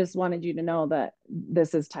 oh, I just wanted you to know that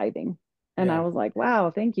this is tithing. And I Yeah. was like, wow,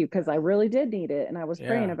 thank you, because I really did need it, and I was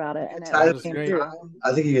praying Yeah. about it, You and can it That tithe like is with came your great. through. time.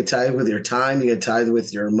 I think you can tithe with your time. You can tithe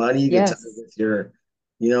with your money. You can tithe Yes, with your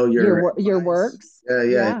your advice. works. Yeah,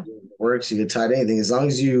 Yeah, your works. You can tithe anything as long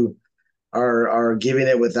as you are giving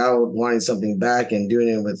it without wanting something back and doing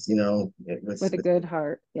it with, With a good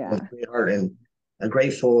heart. with Yeah, great heart. And a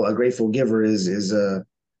grateful giver is a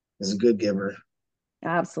good giver.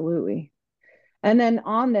 absolutely. And then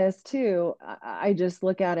on this too, I just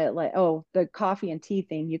look at it like, oh, the coffee and tea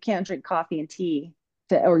thing. You can't drink coffee and tea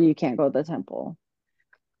or you can't go to the temple.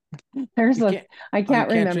 There's You a, can't. I Oh, you can't can't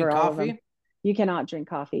drink remember all of them. coffee. You cannot drink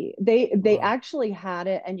coffee. They Oh, actually had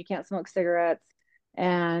it, and you can't smoke cigarettes,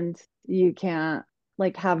 and you can't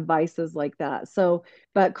like have vices like that. So,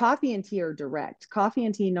 but coffee and tea are direct. Coffee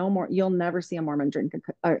and tea, no more. You'll never see a Mormon drink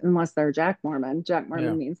unless they're Jack Mormon. Jack Mormon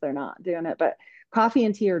yeah. means they're not doing it, but coffee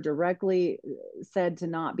and tea are directly said to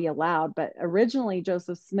not be allowed. But originally,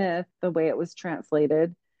 Joseph Smith, the way it was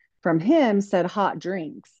translated from him, said hot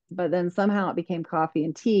drinks, but then somehow it became coffee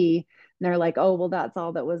and tea, and they're like, oh, well, that's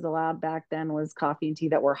all that was allowed back then was coffee and tea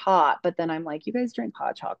that were hot. But then I'm like, you guys drink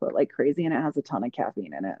hot chocolate like crazy and it has a ton of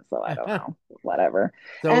caffeine in it. So I don't know, whatever.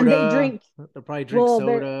 And they Soda. drink, They'll probably drink well,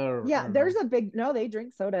 soda, there, or I yeah, don't there's know. a big, no, they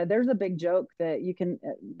drink soda. There's a big joke that you can,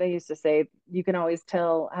 they used to say, you can always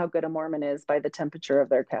tell how good a Mormon is by the temperature of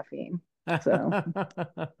their caffeine. So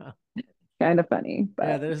kind of funny, Yeah, but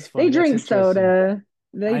that is they funny. That's drink interesting. soda.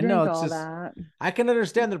 They I know. drink It's all just that. I can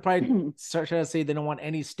understand they're probably start trying to say they don't want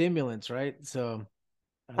any stimulants, right? So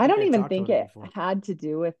I I think don't I even talked think about it it before. had to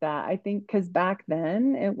do with that. I think because back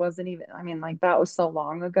then it wasn't even, I mean, like that was so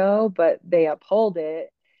long ago, but they uphold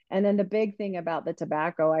it. And then the big thing about the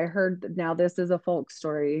tobacco, I heard now this is a folk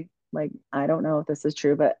story. Like, I don't know if this is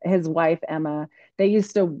true, but his wife, Emma, they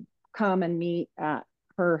used to come and meet at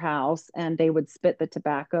her house and they would spit the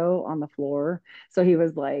tobacco on the floor. So he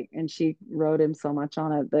was like, and she wrote him so much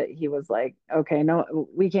on it that he was like, okay, no,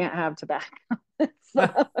 we can't have tobacco. So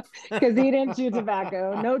because he didn't chew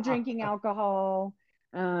tobacco, no drinking alcohol,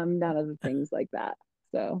 none of the things like that.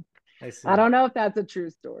 So I I see. don't know if that's a true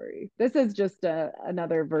story. This is just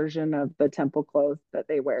another version of the temple clothes that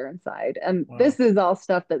they wear inside. And Wow. this is all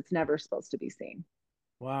stuff that's never supposed to be seen.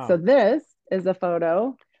 So Wow. this is a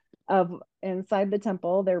photo of inside the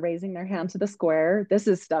temple. They're raising their hand to the square. This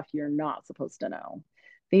is stuff you're not supposed to know.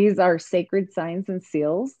 These are sacred signs and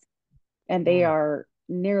seals, and they Mm. are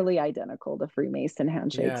nearly identical to Freemason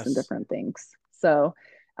handshakes and Yes. different things. So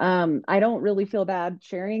I don't really feel bad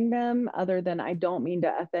sharing them, other than I don't mean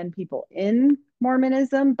to offend people in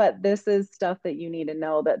Mormonism, but this is stuff that you need to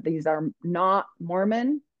know that these are not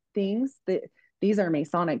Mormon things. That these are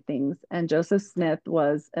Masonic things, and Joseph Smith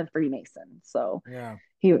was a Freemason. So Yeah.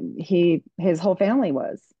 his whole family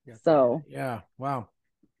was. Got the So yeah. Wow.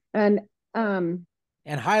 and um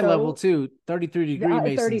And high level so too. 33-degree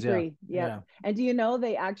Masons. Yeah. 33. Yep. Yeah. And do you know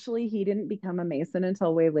he didn't become a Mason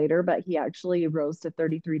until way later, but he actually rose to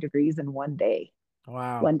 33 degrees in one day.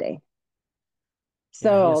 Wow. One day. Yeah. He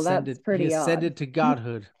So that's ascended. He pretty odd. ascended to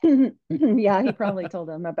godhood. Yeah, he probably told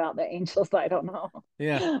him about the angels. I don't know.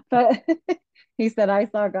 Yeah. But he said, I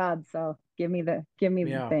saw God, so give me the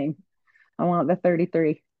Yeah. thing. I want the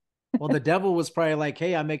 33. Well, the devil was probably like,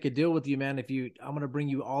 "Hey, I make a deal with you, man. If you, I'm gonna bring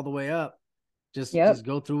you all the way up. Just Yep.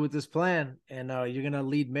 go through with this plan, and you're gonna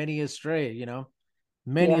lead many astray. He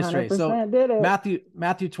Many astray." So 100% did it.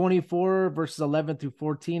 Matthew 24 verses 11 through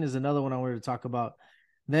 14 is another one I wanted to talk about.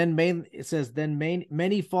 It says,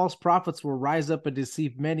 many false prophets will rise up and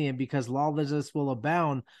deceive many, and because lawlessness will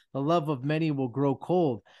abound, the love of many will grow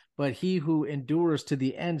cold. But he who endures to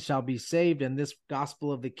the end shall be saved, and this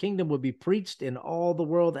gospel of the kingdom will be preached in all the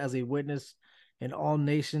world as a witness in all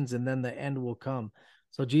nations, and then the end will come.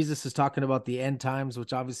 So Jesus is talking about the end times,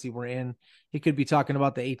 which obviously we're in. He could be talking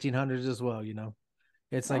about the 1800s as well.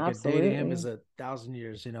 It's like a day to him is Absolutely. 1,000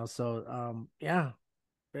 years. So yeah,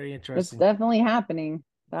 very It's interesting. definitely happening.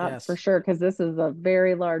 That's for Yes. sure, because this is a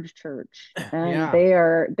very large church, and Yeah.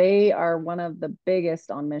 they are one of the biggest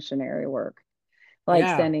on missionary work, like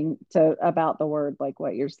Yeah. sending to about the word, like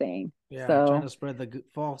what you're saying. Yeah. Trying So, to spread the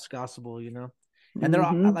false gospel. And they're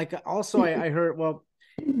mm-hmm. like, also, I heard, well,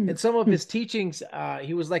 in some of his teachings,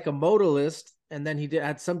 he was like a modalist, and then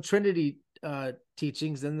had some Trinity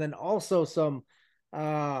teachings, and then also some,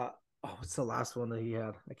 what's the last one that he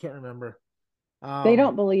had? I can't remember. They don't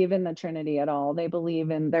Um, believe in the Trinity at all. They believe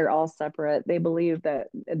in they're all separate. They believe that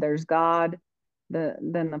there's God,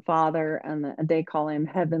 then the Father, and they call him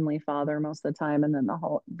Heavenly Father most of the time, and then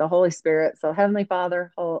the Holy Spirit. So Heavenly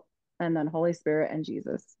Father, and then Holy Spirit and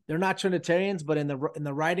Jesus. they're not Trinitarians, but in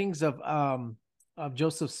the writings of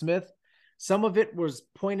Joseph Smith, some of it was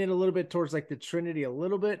pointed a little bit towards like the Trinity a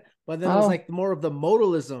little bit, but then it was Oh, like more of the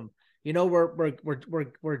modalism. you know,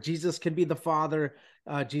 where Jesus can be the Father,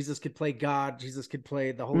 Jesus could play God, Jesus could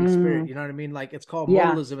play the Holy Spirit. You know what I mean? Like, it's called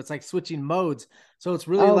Yeah. modalism. It's like switching modes. So it's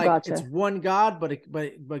really Oh, like gotcha. it's one God,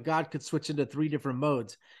 but God could switch into 3 different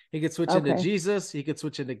modes. He could switch into Okay. Jesus, he could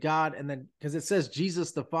switch into God, and then because it says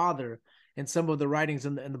Jesus the Father in some of the writings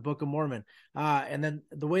in the Book of Mormon. And then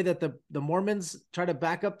the way that the Mormons try to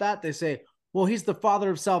back up that, they say, well, he's the Father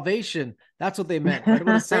of salvation. That's what they meant. But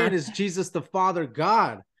what it's saying is Jesus the Father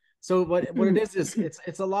God. So what it is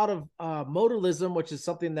it's a lot of modalism, which is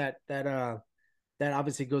something that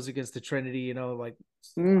obviously goes against the Trinity, you know, like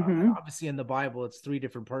obviously in the Bible it's 3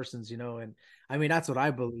 different persons, you know, and I mean that's what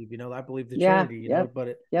I believe, you know, I believe the Trinity, you know,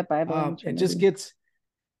 but I believe in Trinity.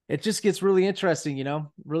 It just gets really interesting, you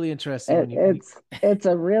know, really interesting when you it's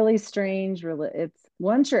a really strange, it's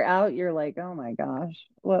once you're out, you're like, oh my gosh,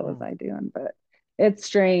 what was I doing? But it's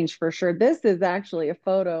strange for sure. This is actually a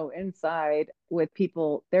photo inside with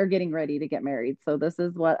people, they're getting ready to get married. So this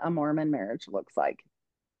is what a Mormon marriage looks like.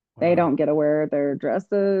 They don't get to wear their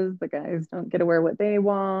dresses. The guys don't get to wear what they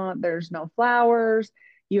want. There's no flowers.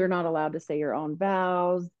 You're not allowed to say your own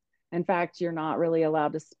vows. In fact, you're not really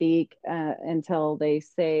allowed to speak until they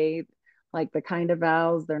say like the kind of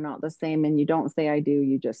vows. They're not the same. And you don't say I do,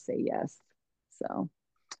 you just say yes. So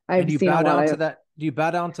and I've you seen bow a lot down to of that. Do you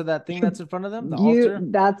bow down to that thing that's in front of them, the altar?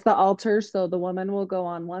 that's the altar. So the woman will go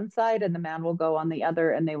on one side and the man will go on the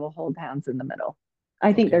other, and they will hold hands in the middle.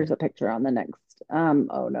 I think there's a picture on the next.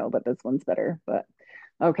 Oh no, but this one's better. But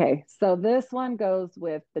okay, so this one goes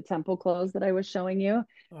with the temple clothes that I was showing you,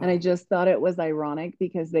 and I just thought it was ironic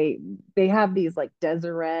because they have these like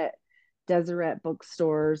Deseret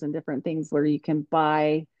bookstores and different things where you can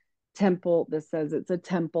buy temple. This says it's a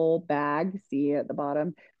temple bag. See at the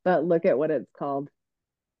bottom, but look at what it's called.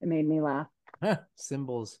 It made me laugh.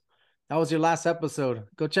 Symbols. That was your last episode.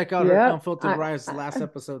 Go check out her Yep. Unfiltered Rise last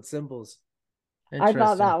episode, Symbols. I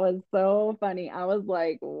thought that was so funny. I was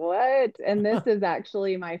like, what? And this is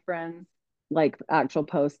actually my friend's like actual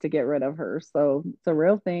post to get rid of her. So it's a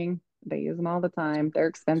real thing. They use them all the time. They're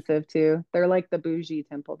expensive too. They're like the bougie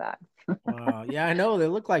temple bags. Wow. Yeah, I know. They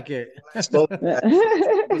look like it. some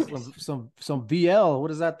VL.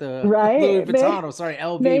 What is that? The Louis Right? Vuitton. Oh, sorry,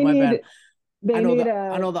 LV. They My need bad. they need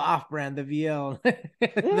I know the off brand, the VL,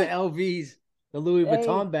 the LVs, the Louis Hey,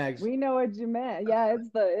 Vuitton bags. we know what you meant. Yeah, it's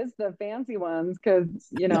the fancy ones because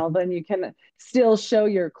you know then you can still show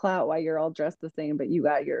your clout while you're all dressed the same, but you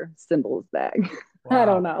got your symbols bag. I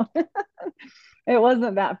don't Wow. know. It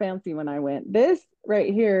wasn't that fancy when I went. This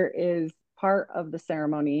right here is part of the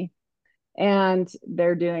ceremony, and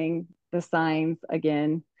they're doing the signs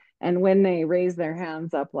again. And when they raise their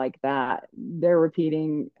hands up like that, they're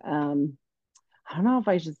repeating. I don't know if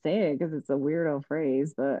I should say it because it's a weirdo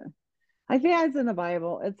phrase, but I think it's in the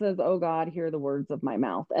Bible. It says, "Oh God, hear the words of my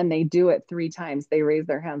mouth." And they do it 3 times. They raise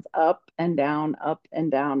their hands up and down, up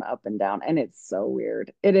and down, up and down. And it's so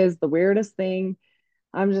weird. It is the weirdest thing.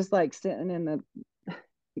 I'm just like sitting in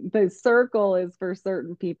the circle is for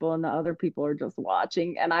certain people and the other people are just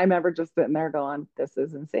watching. And I'm ever just sitting there going, this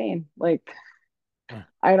is insane. Like,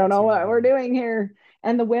 I don't know what we're doing here.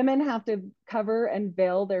 And the women have to cover and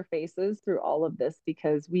veil their faces through all of this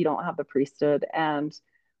because we don't have the priesthood and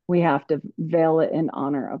we have to veil it in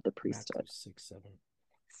honor of the priesthood. Matthew 6:7.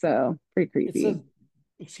 So pretty It says, creepy.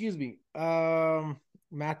 excuse me,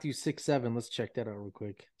 Matthew 6:7. Let's check that out real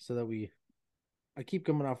quick so that I keep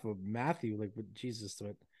coming off of Matthew, like with Jesus,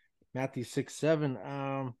 but Matthew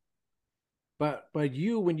 6:7. But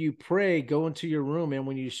you, when you pray, go into your room, and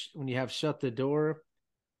when you have shut the door,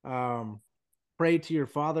 pray to your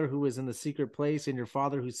Father who is in the secret place, and your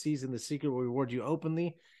Father who sees in the secret will reward you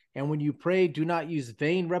openly. And when you pray, do not use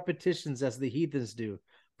vain repetitions as the heathens do,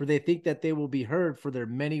 for they think that they will be heard for their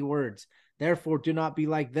many words. Therefore, do not be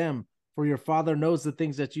like them, for your Father knows the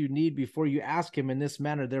things that you need before you ask him in this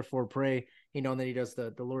manner. Therefore, pray. You know, and then he does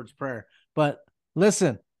the Lord's Prayer. But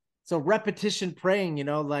listen, so repetition praying, you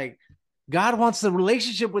know, like God wants the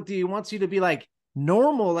relationship with you. He wants you to be like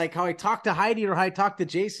normal, like how I talk to Heidi or how I talk to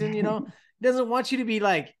Jason, you know. He doesn't want you to be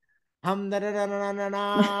like hum da da da da da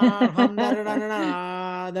da hum da da da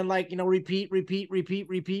da, then like, you know, repeat.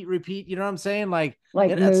 You know what I'm saying? Like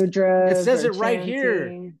it mudras says or it right here.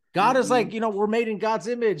 chanting. God is like, you know, we're made in God's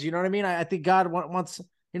image. You know what I mean? I think God wants,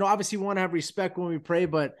 you know, obviously we want to have respect when we pray,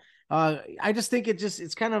 but I just think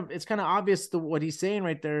it's kind of obvious to what he's saying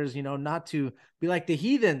right there is, you know, not to be like the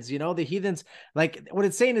heathens, you know, the heathens, like what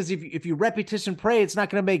it's saying is if you repetition pray, it's not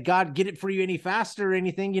going to make God get it for you any faster or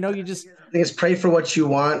anything, you know, you just, I think it's pray for what you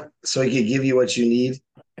want so he can give you what you need.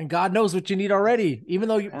 and God knows what you need already, even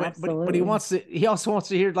though but he Absolutely. he also wants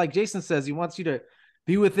to hear, like Jason says, he wants you to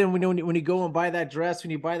be with him when you go and buy that dress,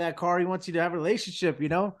 when you buy that car. He wants you to have a relationship,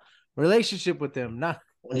 relationship with him. Not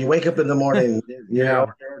When you wake up in the morning, yeah,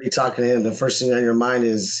 you're already talking to him. The first thing on your mind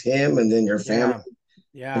is him, and then your family.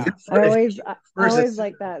 yeah, If yeah, you're, if you're I first, always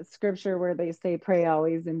like that scripture where they say pray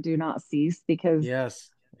always and do not cease, because yes,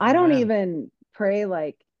 I don't amen. even pray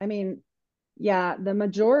like, I mean, yeah, the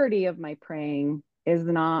majority of my praying is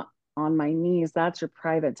not on my knees. That's your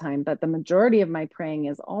private time. But the majority of my praying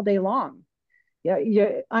is all day long. Yeah,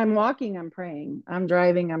 yeah. I'm walking, I'm praying. I'm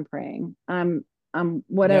driving, I'm praying. I'm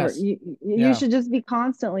whatever. Yes, You yeah, should just be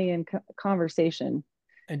constantly in conversation.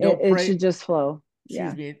 and It don't it pray. should just flow.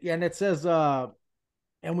 Excuse Yeah. me. Yeah, and it says,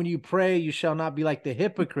 and when you pray, you shall not be like the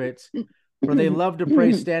hypocrites, for they love to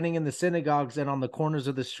pray standing in the synagogues and on the corners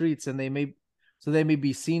of the streets, and they may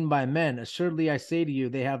be seen by men. Assuredly, I say to you,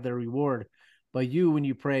 they have their reward. But you, when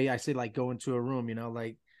you pray, I say, like, go into a room,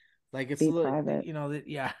 like it's Be private. that,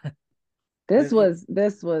 yeah, This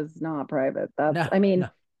was not private. That's, no, I mean, no,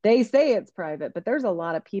 they say it's private, but there's a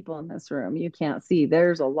lot of people in this room you can't see.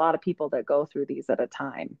 There's a lot of people that go through these at a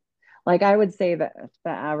time. Like I would say that the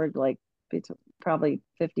average, like probably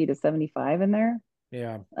 50 to 75 in there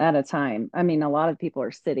yeah, at a time. I mean, a lot of people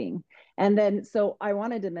are sitting. And then, so I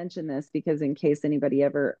wanted to mention this because in case anybody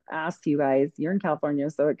ever asks you guys, you're in California,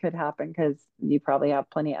 so it could happen because you probably have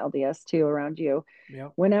plenty of LDS too around you.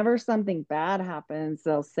 yep, Whenever something bad happens,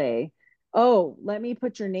 they'll say, "Oh, let me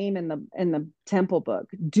put your name in the temple book."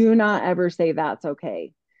 Do not ever say that's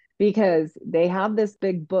okay, because they have this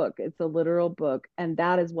big book. It's a literal book, and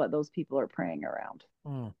that is what those people are praying around.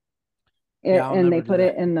 mm. Yeah, I'll And they never do put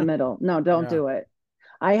it that. in the middle. No, don't Yeah, do it.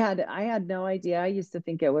 I had no idea. I used to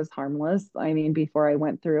think it was harmless. I mean, before I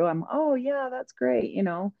went through, oh yeah, that's great.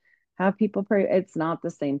 Have people pray. It's not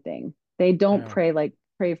the same thing. They don't yeah, pray like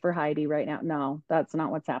pray for Heidi right now. No, that's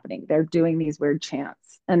not what's happening. They're doing these weird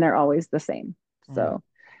chants and they're always the same. mm. So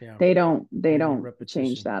Yeah, they maybe don't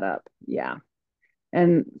change repetition. that up. Yeah.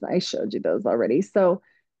 And I showed you those already. So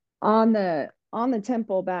on the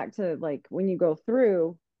temple, back to like when you go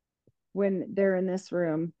through, when they're in this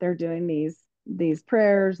room, they're doing these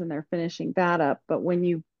prayers and they're finishing that up. But when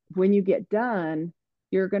you get done,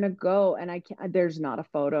 you're gonna go, and I can't. There's not a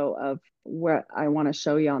photo of what I want to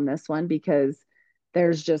show you on this one because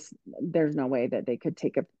there's no way that they could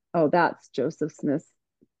take a. Oh, that's Joseph Smith's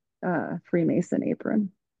Freemason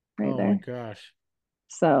apron right Oh my there. gosh,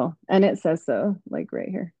 So, and it says so, like right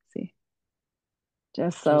here. See,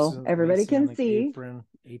 just so Joseph everybody can Masonic see. apron,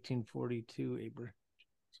 1842 apron.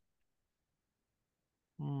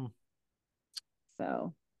 Mm.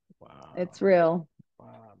 So it's Wow, real.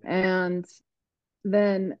 wow, man. And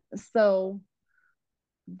then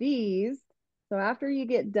these, so after you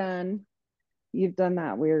get done, you've done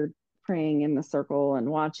that weird praying in the circle and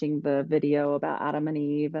watching the video about Adam and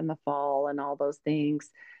Eve and the fall and all those things.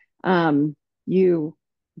 You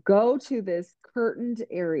go to this curtained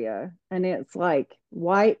area, and it's like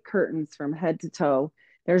white curtains from head to toe.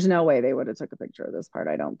 There's no way they would have took a picture of this part.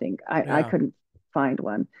 I don't think I Yeah, couldn't find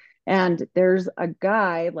one. And there's a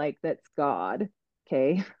guy like that's God,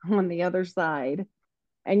 okay, on the other side,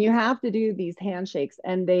 and you have to do these handshakes,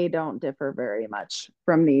 and they don't differ very much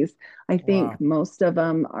from these. I think wow, most of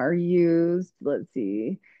them are used. Let's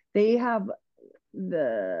see, they have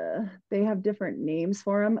they have different names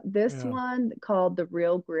for them. This yeah, one, called the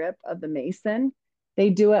real grip of the Mason, they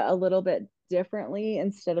do it a little bit differently.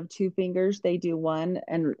 Instead of two fingers, they do one,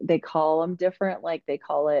 and they call them different. Like they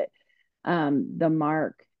call it the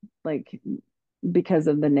mark, like because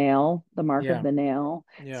of the mark of yeah, the nail.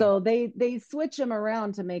 yeah, So they switch them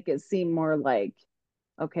around to make it seem more like,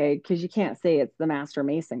 okay, because you can't say it's the Master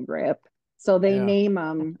Mason grip. So they yeah, name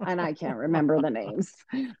them, and I can't remember the names,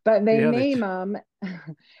 but they yeah. name them.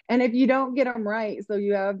 And if you don't get them right, so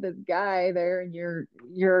you have this guy there, and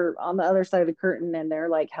you're on the other side of the curtain, and they're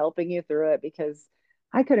like helping you through it, because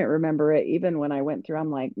I couldn't remember it even when I went through. I'm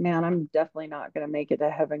like, man, I'm definitely not going to make it to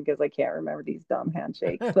heaven because I can't remember these dumb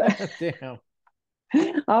handshakes. But Damn.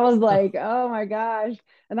 I was like, oh my gosh.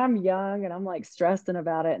 And I'm young and I'm like stressing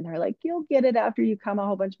about it. And they're like, you'll get it after you come a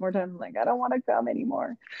whole bunch more times. I'm like, I don't want to come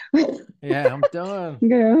anymore. Yeah, I'm done.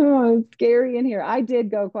 Oh, it's scary in here. I did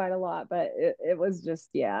go quite a lot, but it was just,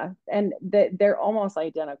 yeah. And they're almost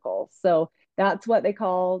identical. So that's what they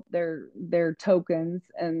call their tokens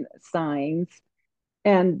and signs.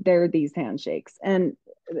 And they're these handshakes. And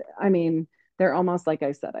I mean, they're almost, like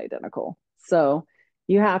I said, identical. So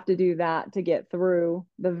you have to do that to get through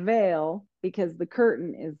the veil, because the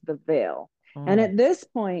curtain is the veil. And Mm. at this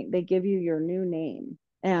point, they give you your new name.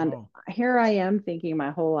 And Oh, here I am thinking my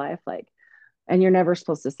whole life, like, and you're never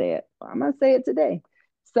supposed to say it. Well, I'm going to say it today.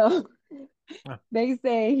 So They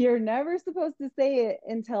say you're never supposed to say it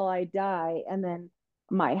until I die. And then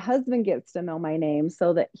my husband gets to know my name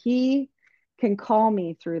so that he can call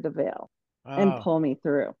me through the veil and Oh, pull me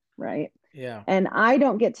through. Right. yeah. And I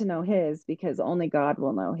don't get to know his because only God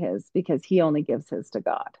will know his because he only gives his to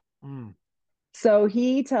God. Mm, So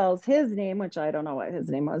he tells his name, which I don't know what his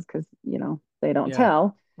name was because, they don't yeah.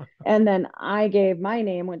 tell. And then I gave my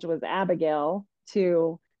name, which was Abigail,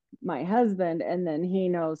 to my husband. And then he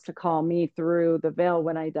knows to call me through the veil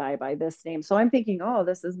when I die by this name. So I'm thinking, oh,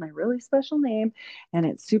 this is my really special name and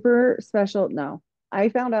it's super special. No, I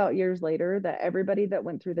found out years later that everybody that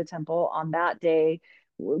went through the temple on that day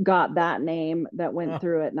got that name that went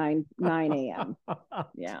through at 9 a.m.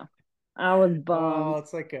 Yeah. I was Oh, bummed.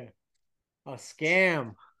 it's like a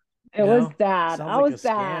scam, It was sad. Sounds I like a was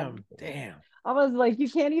sad. scam. Damn. I was like, you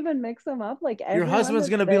can't even mix them up. Like Your everyone husband's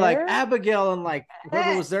that's gonna be like there, Abigail, and like whoever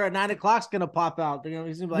eh, was there at 9 o'clock's gonna pop out.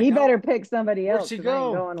 He's gonna be like, he "Oh, better pick somebody where'd else she because I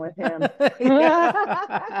ain't go?" going with him. Yeah.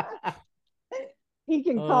 He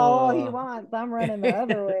can call all he Oh. wants. I'm running the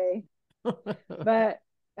other way. But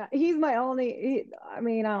he's my I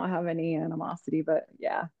mean, I don't have any animosity, but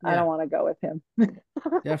yeah, I Yeah, don't want to go with him.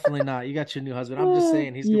 definitely not. You got your new husband. I'm just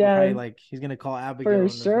saying he's gonna probably Yes, like he's gonna call for Abigail,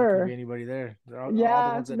 and there's not gonna be sure. anybody there. All the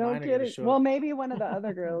Yeah, ones at no 9 are gonna kidding. show Well, up. maybe one of the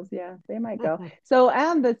other girls, yeah, they might go. So,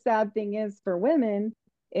 and the sad thing is for women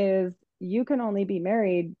is you can only be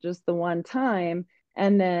married just the one time.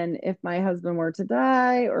 And then if my husband were to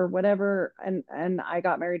die or whatever, and I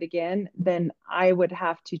got married again, then I would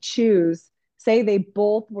have to choose, say they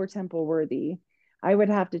both were temple worthy. I would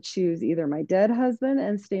have to choose either my dead husband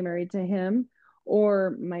and stay married to him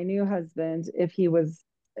or my new husband if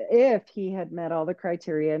he had met all the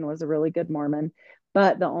criteria and was a really good Mormon.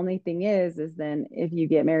 But the only thing is then if you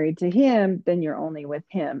get married to him, then you're only with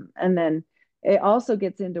him. And then it also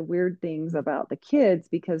gets into weird things about the kids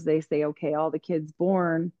because they say, okay, all the kids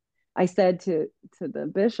born. I said to the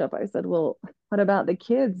bishop, I said, well, what about the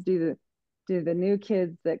kids? Do the new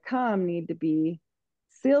kids that come need to be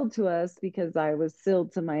sealed to us because I was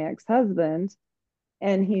sealed to my ex-husband?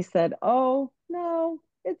 And he said, oh no,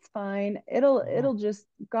 it's fine, it'll just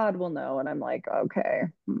God will know. And I'm like, okay,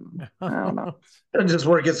 I don't know. It'll just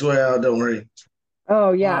work its way out. Don't worry.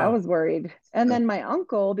 Oh yeah, I Wow. was worried. And then my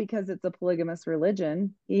uncle, because it's a polygamous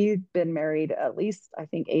religion, he's been married at least I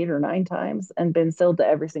think 8 or 9 times and been sealed to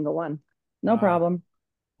every single one. No Wow. problem.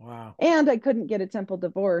 Wow. And I couldn't get a temple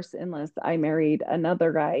divorce unless I married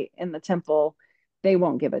another guy in the temple. They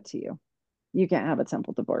won't give it to you. You can't have a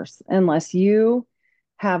temple divorce unless you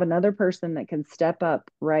have another person that can step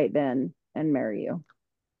up right then and marry you.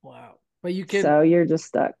 Wow. But So you're just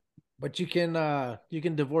stuck you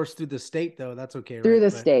can divorce through the state though. That's okay, through right?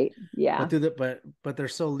 the But state. Yeah. they're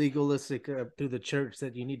so legalistic through the church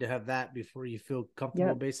that you need to have that before you feel comfortable,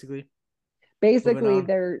 Yep. basically. Moving Basically,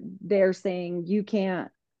 on. they're saying you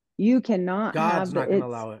cannot God's have not going to it's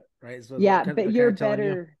allow it, right? So yeah, they're but kind of telling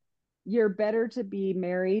you. you're better to be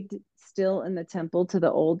married still in the temple to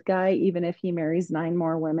the old guy, even if he marries 9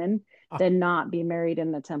 more women, Oh, than not be married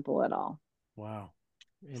in the temple at all. wow.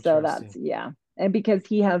 So that's Interesting. yeah. And because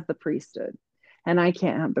he has the priesthood and I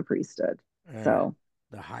can't have the priesthood. Uh, So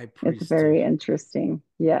the high it's priesthood. very interesting.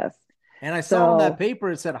 Yes. And I saw on that So paper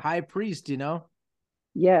it said high priest. yes,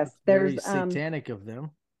 That's there's very satanic of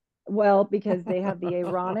them. well, because they have the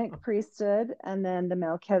Aaronic priesthood and then the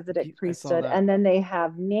Melchizedek I saw priesthood, that. and then they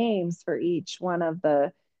have names for each one of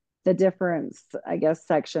the different, I guess,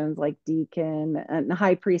 sections like deacon and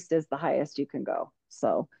high priest is the highest you can go.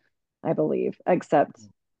 So I believe, except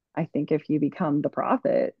I think if you become the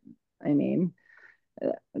prophet, I mean,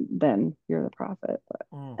 then you're the prophet. But,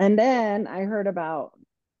 Mm. and then I heard about,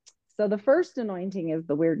 so the first anointing is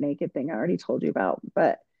the weird naked thing I already told you about,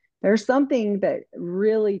 but there's something that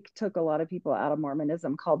really took a lot of people out of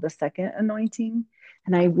Mormonism called the second anointing.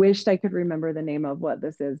 And I wished I could remember the name of what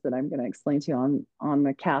this is that I'm going to explain to you on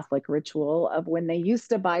the Catholic ritual of when they used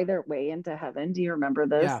to buy their way into heaven. Do you remember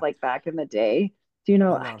this? Yeah. Like back in the day? Do you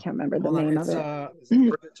know? Hold I on. can't remember the Hold on. name of It's it. Is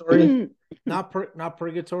it purgatory? not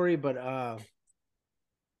purgatory, but I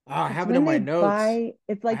It's have it when in my notes.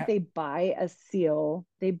 it's I like ha- they buy a seal,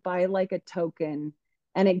 they buy like a token,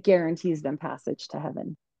 and it guarantees them passage to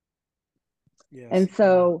heaven. yes. And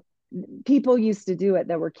so people used to do it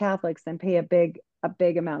that were Catholics and pay a big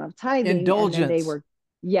amount of tithing, and then they Indulgence. were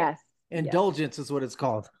yes, yes. Indulgence is what it's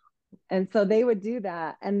called. And so they would do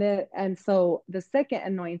that. And so the second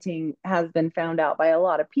anointing has been found out by a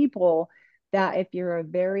lot of people that if you're a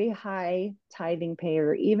very high tithing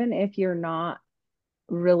payer, even if you're not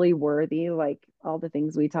really worthy, like all the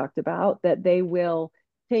things we talked about, that they will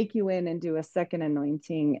take you in and do a second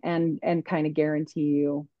anointing and kind of guarantee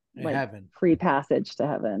you like Heaven. free passage to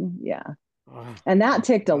heaven. Yeah. Oh And that my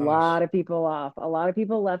ticked a gosh. lot of people off. A lot of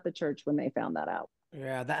people left the church when they found that out.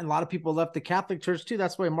 Yeah, that and a lot of people left the Catholic Church too.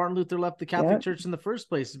 That's why Martin Luther left the Catholic Yep. Church in the first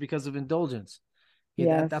place, is because of indulgence.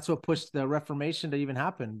 Yes. That's what pushed the Reformation to even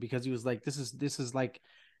happen, because he was like, this is like,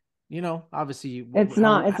 obviously It's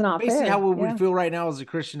not basically how fair. would we Yeah. feel right now as a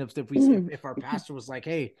Christian if our pastor was like,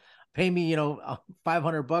 hey, pay me,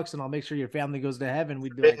 $500 and I'll make sure your family goes to heaven.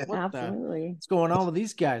 We'd be like, Absolutely. what's going on with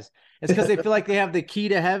these guys? It's because they feel like they have the key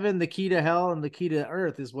to heaven, the key to hell, and the key to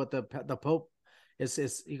earth is what the Pope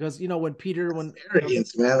is because when Peter That's when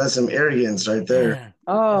arrogance, man. That's some arrogance right there. man that's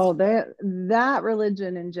Oh, that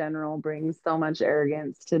religion in general brings so much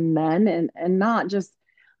arrogance to men and not just,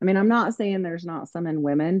 I mean, I'm not saying there's not some in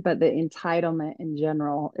women, but the entitlement in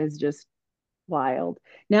general is just wild.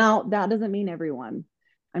 Now, that doesn't mean everyone.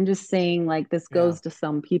 I'm just saying, like, this yeah, goes to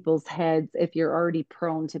some people's heads if you're already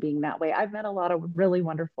prone to being that way. I've met a lot of really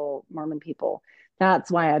wonderful Mormon people.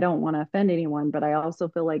 That's why I don't want to offend anyone, but I also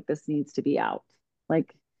feel like this needs to be out.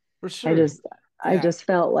 Like, for I sure. just, I Yeah, just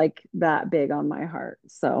felt like that big on my heart.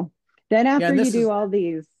 So then yeah, after and you this do is all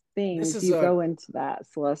these this things, is you a go into that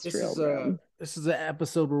celestial room. this is an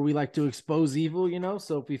episode where we like to expose evil,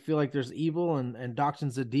 so if we feel like there's evil and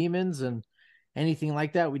doctrines of demons and anything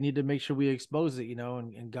like that, we need to make sure we expose it,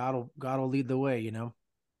 and God will lead the way.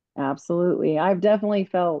 Absolutely. I've definitely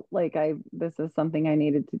felt like this is something I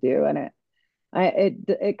needed to do. And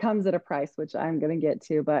it comes at a price, which I'm going to get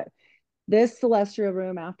to, but this celestial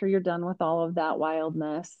room, after you're done with all of that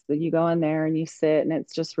wildness, that you go in there and you sit and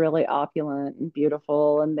it's just really opulent and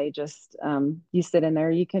beautiful. And they just, you sit in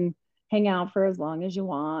there, you can hang out for as long as you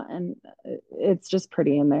want. And it's just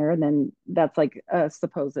pretty in there. And then that's like a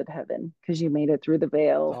supposed heaven because you made it through the It's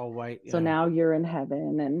veil. all white. So Yeah. now you're in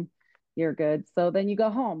heaven and you're good. So then you go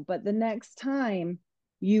home. But the next time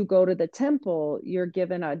you go to the temple, you're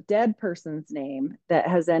given a dead person's name that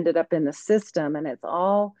has ended up in the system. And it's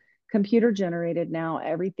all computer generated now.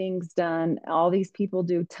 Everything's done. All these people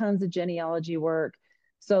do tons of genealogy work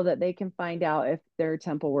so that they can find out if their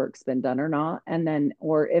temple work's been done or not, and then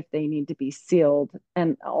or if they need to be sealed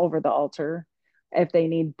and over the altar, if they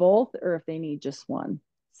need both or if they need just one.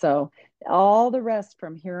 So all the rest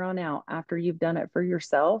from here on out, after you've done it for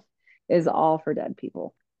yourself, is all for dead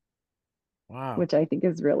people, Wow. which I think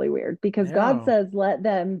is really weird because God Yeah. says let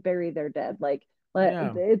them bury their dead. Like let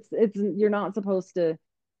Yeah. it's you're not supposed to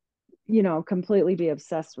completely be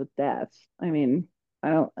obsessed with death. I mean, I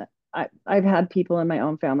don't, I've had people in my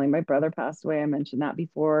own family. My brother passed away. I mentioned that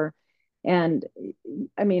before. And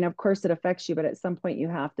I mean, of course it affects you, but at some point you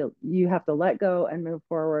have to let go and move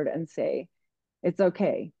forward and say, it's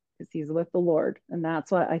okay because he's with the Lord. And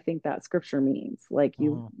that's what I think that scripture means. Like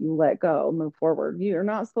you, Mhm. you let go, move forward. You're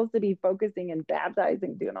not supposed to be focusing and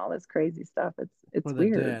baptizing, doing all this crazy stuff. It's For the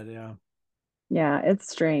weird. dead. Yeah. Yeah. It's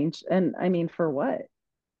strange. And I mean, for what,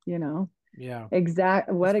 you know? Yeah. That's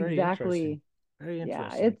What very interesting. exactly? Very Yeah,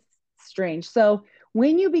 interesting. it's strange. So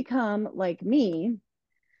when you become like me,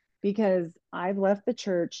 because I've left the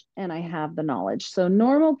church and I have the knowledge. So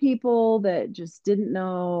normal people that just didn't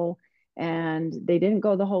know and they didn't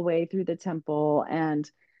go the whole way through the temple and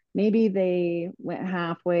maybe they went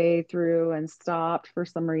halfway through and stopped for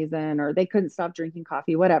some reason or they couldn't stop drinking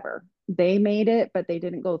coffee, whatever. They made it, but they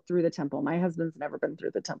didn't go through the temple. My husband's never been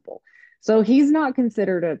through the temple. So he's not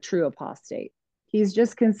considered a true apostate. He's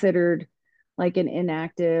just considered like an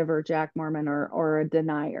inactive or Jack Mormon or a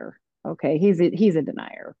denier. Okay, he's a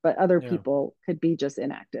denier, but other Yeah. people could be just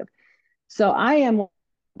inactive. So I am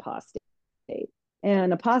apostate.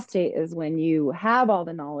 And apostate is when you have all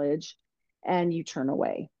the knowledge and you turn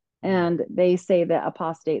away. Mm. And they say that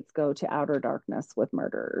apostates go to outer darkness with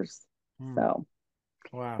murderers. Mm. So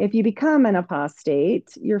Wow. if you become an apostate,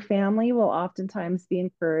 your family will oftentimes be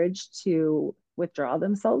encouraged to withdraw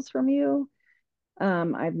themselves from you.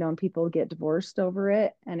 I've known people get divorced over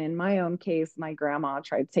it. And in my own case, my grandma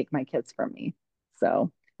tried to take my kids from me.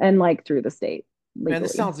 So, and like through the state Man,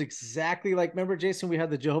 this legally. sounds exactly like, remember, Jason, we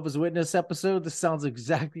had the Jehovah's Witness episode. This sounds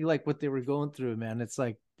exactly like what they were going through, man. It's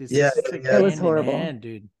like Yeah, this like It yeah, was hand in horrible. hand,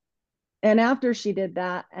 dude. And after she did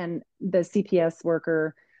that, and the CPS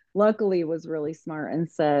worker luckily was really smart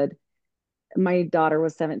and said, my daughter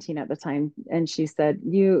was 17 at the time, and she said,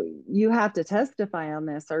 you have to testify on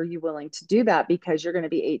this. Are you willing to do that? Because you're going to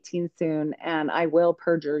be 18 soon, and I will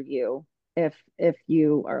perjure you if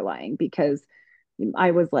you are lying. Because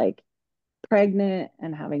I was like pregnant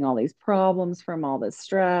and having all these problems from all this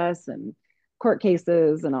stress and court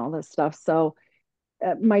cases and all this stuff. So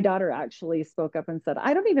my daughter actually spoke up and said,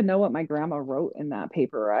 I don't even know what my grandma wrote in that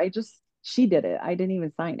paper. She did it. I didn't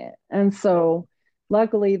even sign it. And so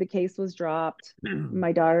luckily the case was dropped.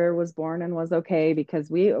 My daughter was born and was okay, because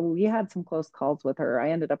we had some close calls with her. I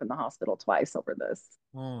ended up in the hospital twice over this.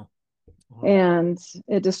 Mm. Wow. And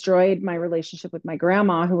it destroyed my relationship with my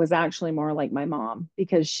grandma, who was actually more like my mom,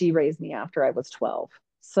 because she raised me after I was 12.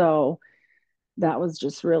 So that was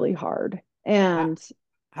just really hard. How, And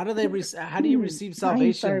how do you receive hi,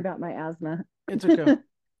 sorry salvation? about my asthma. It's okay.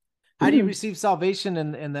 How do you receive salvation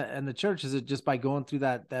in the church? Is it just by going through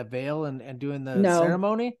that veil and doing the No,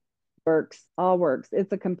 ceremony? works, all works.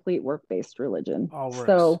 It's a complete work-based religion. All works.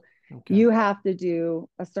 So Okay. you have to do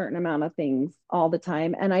a certain amount of things all the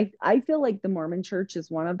time. And I feel like the Mormon church is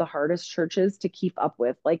one of the hardest churches to keep up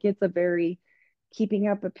with. Like, it's a very keeping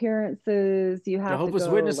up appearances. You have to Jehovah's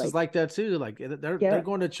go Witnesses like like that too. Like they're get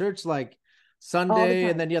going to church like all the Sunday,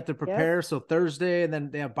 and time. then you have to Yep. prepare. So Thursday, and then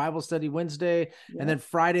they have Bible study Wednesday, and then Yep.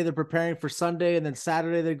 Friday they're preparing for Sunday, and then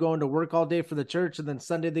Saturday they're going to work all day for the church, and then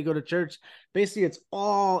Sunday they go to church. Basically, it's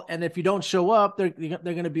all. And if you don't show up, they're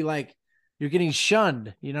going to be like, you're getting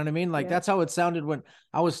shunned. You know what I mean? Like Yep. that's how it sounded when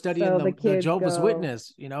I was studying So the the kids Jehovah's go,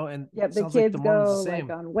 Witness. And yep, it the sounds like the kids Mormons the go like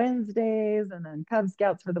same. on Wednesdays, and then Cub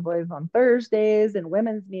Scouts for the boys on Thursdays, and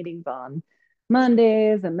women's meetings on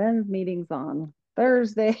Mondays, and men's meetings on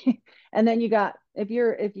Thursday. And then you got, if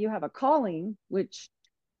you have a calling, which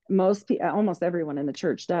most people, almost everyone in the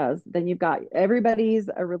church does, then you've got, everybody's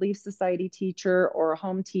a Relief Society teacher or a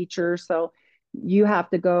home teacher. So you have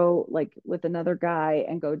to go like with another guy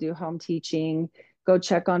and go do home teaching, go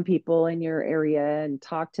check on people in your area and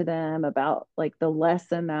talk to them about like the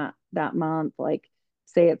lesson that month. Like,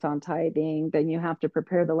 say it's on tithing, then you have to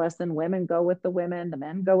prepare the lesson. Women go with the women, the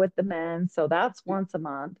men go with the men. So that's once a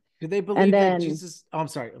month. Do they And believe that then, Jesus? Oh, I'm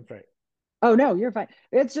sorry. I'm sorry. oh no, you're fine.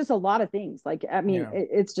 It's just a lot of things. Like, I mean, Yeah.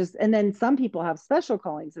 it's just, and then some people have special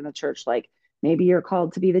callings in the church. Like, maybe you're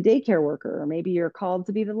called to be the daycare worker, or maybe you're called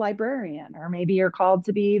to be the librarian, or maybe you're called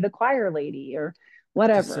to be the choir lady, or To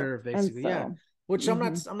whatever. serve, And basically. Yeah. so, Which I'm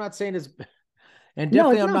mhm. not. I'm not saying is. And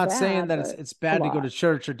No, definitely, it's I'm not not saying bad, that but it's a bad to go lot. to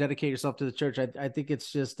church or dedicate yourself to the church. I think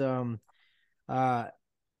it's just uh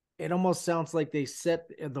it almost sounds like they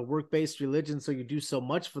set the work-based religion so you do so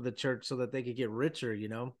much for the church so that they could get richer.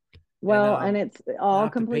 And Well, and it's they don't all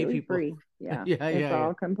have to pay completely people. free. Yeah, Yeah, it's yeah, yeah.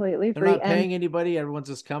 all completely They're free. not And paying anybody. Everyone's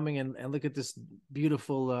just coming and look at this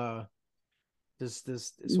beautiful this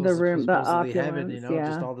the was room, the supposedly heaven, opulence,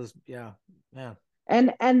 just yeah. all this, yeah. Yeah.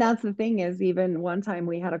 And that's the thing, is even one time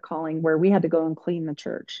we had a calling where we had to go and clean the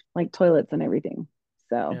church, like toilets and everything.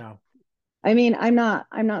 So, Yeah. I mean, I'm not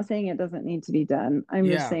saying it doesn't need to be done. I'm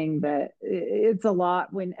just Yeah. saying that it's a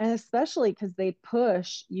lot when, and especially because they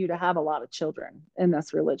push you to have a lot of children in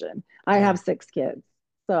this religion. I Yeah. have 6 kids.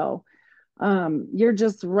 So, you're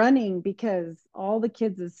just running because all the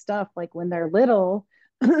kids' stuff, like when they're little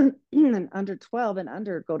and under 12 and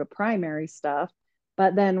under, go to primary stuff.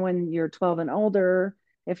 But then when you're 12 and older,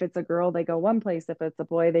 if it's a girl, they go one place. If it's a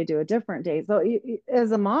boy, they do a different day. So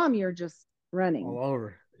as a mom, you're just All running.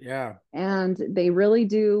 over. Yeah. And they really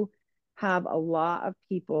do have a lot of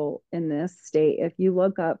people in this state. If you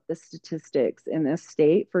look up the statistics in this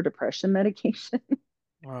state for depression medication,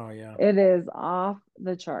 Oh yeah. it is off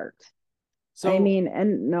the chart. I So mean,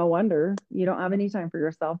 and no wonder you don't have any time for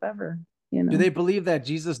yourself ever, you do they know. believe that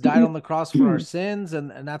Jesus died on the cross for our sins,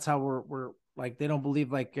 and that's how we're like, they don't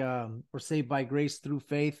believe like we're saved by grace through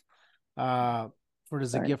faith, uh for it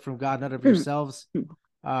is a Sorry. gift from God, not of yourselves,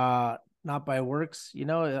 uh not by works,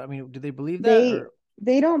 I mean, do they believe that? they Or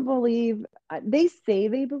they don't believe, they say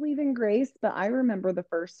they believe in grace, but I remember the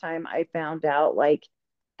first time I found out like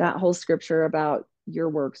that whole scripture about your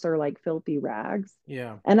works are like filthy rags.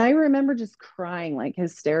 yeah. And I remember just crying like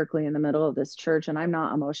hysterically in the middle of this church. And I'm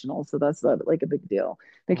not emotional, so that's like a big deal,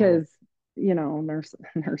 Mm, because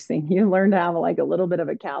nursing, you learn to have like a little bit of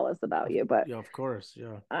a callus about you. But yeah, of course,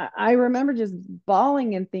 yeah. I remember just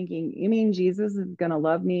bawling and thinking, you mean Jesus is going to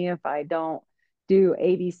love me if I don't do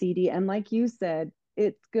A, B, C, D? And like you said,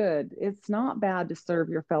 it's good. It's not bad to serve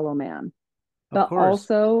your fellow man, Of but course.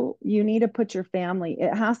 also you need to put your family,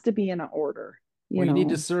 it has to be in an order, Well, you know?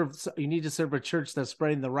 you need to serve a church that's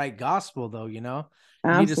spreading the right gospel, though. You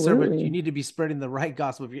need to serve it. You Absolutely. need to be spreading the right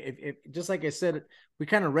gospel. If just like I said, we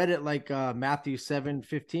kind of read it like Matthew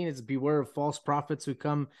 7:15. It's beware of false prophets who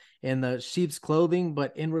come in the sheep's clothing,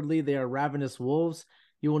 but inwardly they are ravenous wolves.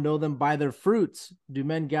 You will know them by their fruits. Do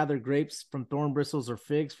men gather grapes from thorn bristles or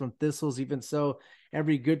figs from thistles? Even so,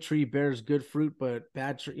 every good tree bears good fruit, but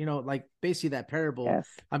bad tree, like basically that parable. Yes.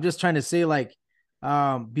 I'm just trying to say, like,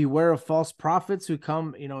 beware of false prophets who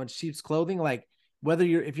come, in sheep's clothing. Like, whether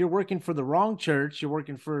if you're working for the wrong church, you're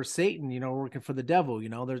working for Satan, working for the devil.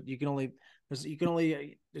 There's you can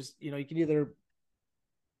only you can either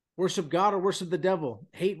worship God or worship the devil,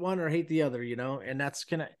 hate one or hate the other, and that's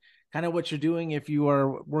kind of what you're doing if you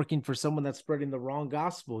are working for someone that's spreading the wrong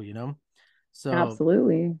gospel, So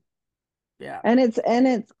Absolutely. yeah. And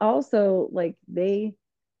it's also like they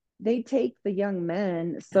take the young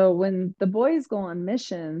men. So when the boys go on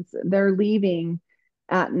missions, they're leaving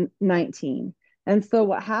at 19. And so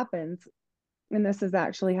what happens, and this has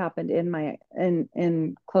actually happened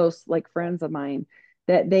in close like friends of mine,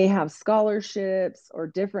 that they have scholarships or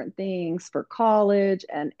different things for college,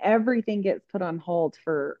 and everything gets put on hold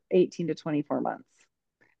for 18 to 24 months.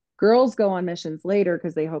 Girls go on missions later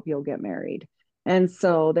because they hope you'll get married. And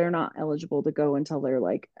so they're not eligible to go until they're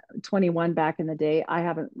like 21 back in the day. I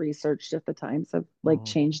haven't researched if the times have like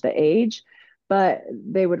changed the age, but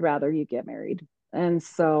they would rather you get married. And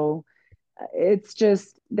so it's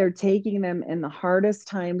just they're taking them in the hardest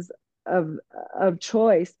times of of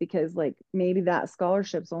choice, because like maybe that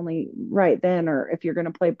scholarship's only right then, or if you're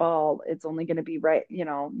going to play ball it's only going to be right,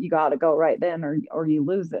 you got to go right then, or you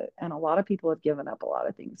lose it. And a lot of people have given up a lot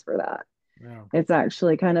of things for that. Yeah. It's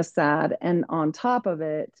actually kind of sad. And on top of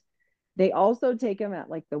it, they also take them at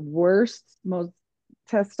like the worst, most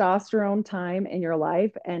testosterone time in your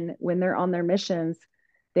life. And when they're on their missions,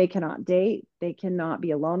 they cannot date. They cannot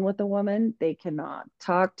be alone with a woman. They cannot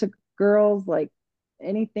talk to girls like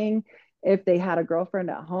anything. If they had a girlfriend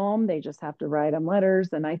at home, they just have to write them letters.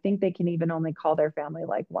 And I think they can even only call their family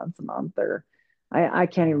like once a month, or I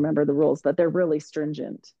can't even remember the rules, but they're really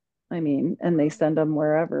stringent. I mean, and they send them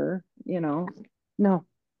wherever. No, All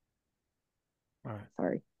right.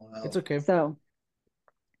 sorry. It's okay. So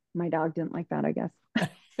my dog didn't like that, I guess.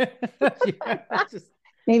 Yeah,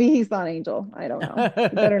 Maybe he's not Angel. I don't know.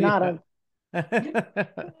 He better not have.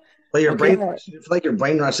 Well, your Okay. brain, I feel like your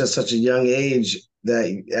brain rush at such a young age that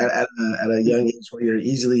at a young age where you're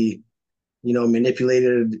easily,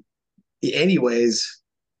 manipulated anyways.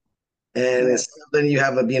 And Yes. instead of letting you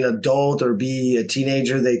have be an adult or be a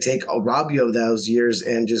teenager, they rob you of those years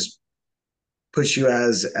and just push you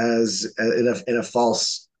as in a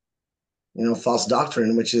false, false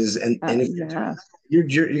doctrine, which is and if Yeah.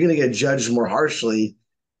 you're going to get judged more harshly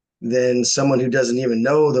than someone who doesn't even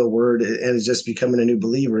know the word and is just becoming a new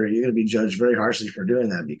believer. You're going to be judged very harshly for doing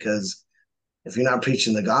that, because if you're not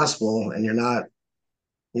preaching the gospel and you're not,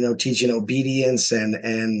 teaching obedience and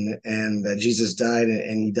that Jesus died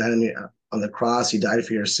and he died on the cross, he died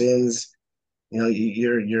for your sins. You're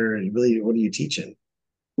really, what are you teaching?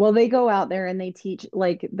 Well, they go out there and they teach,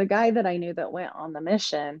 like the guy that I knew that went on the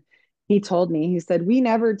mission, he told me, he said, we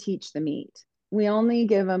never teach the meat. We only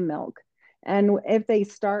give them milk. And if they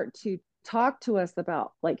start to talk to us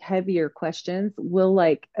about like heavier questions, we'll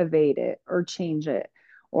like evade it or change it.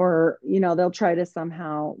 Or, they'll try to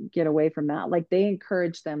somehow get away from that. Like they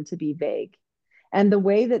encourage them to be vague. And the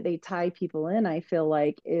way that they tie people in, I feel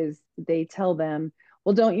like, is they tell them,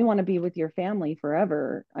 well, don't you want to be with your family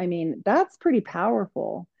forever? I mean, that's pretty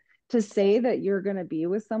powerful. To say that you're going to be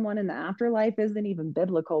with someone in the afterlife isn't even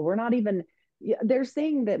biblical. We're not even, they're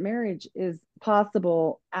saying that marriage is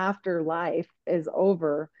possible after life is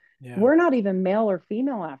over. Yeah. We're not even male or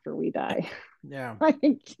female after we die. Yeah.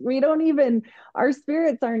 Like we don't even, our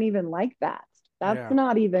spirits aren't even like that. That's Yeah.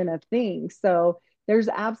 not even a thing. So there's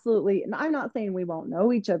absolutely, and I'm not saying we won't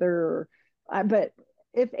know each other, but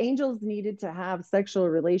if angels needed to have sexual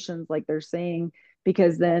relations, like they're saying,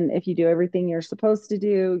 because then if you do everything you're supposed to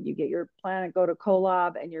do, you get your planet, go to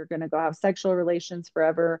Kolob, and you're going to go have sexual relations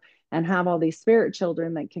forever and have all these spirit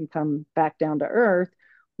children that can come back down to earth.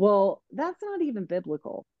 Well, that's not even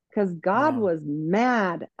biblical, because God No. was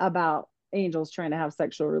mad about angels trying to have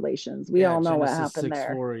sexual relations. We Yeah. all know what Genesis happened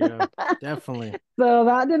there. 6:4. Yeah, definitely. So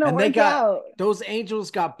that didn't And they work got out. those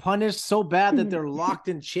angels got punished so bad that they're locked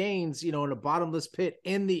in chains, in a bottomless pit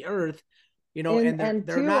in the earth, and And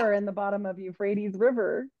they're two not. are in the bottom of Euphrates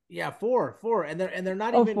River. Yeah, four, and they're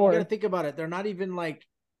not Oh, even. You got to four. think about it. They're not even like,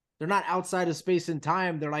 they're not outside of space and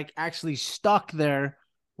time. They're like actually stuck there,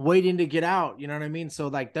 waiting to get out. You know what I mean? So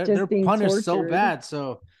like they're Just being punished so tortured. bad.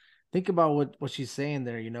 So think about what she's saying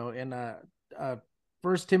there. In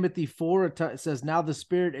First Timothy 4, it says, "Now the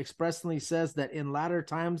Spirit expressly says that in latter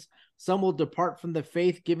times some will depart from the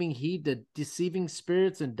faith, giving heed to deceiving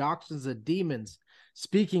spirits and doctrines of demons,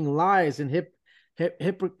 speaking lies and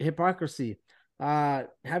hypocrisy,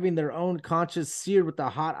 having their own conscience seared with a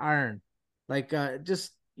hot iron." Like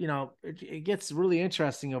just it gets really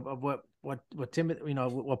interesting of what Timothy,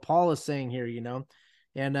 what Paul is saying here,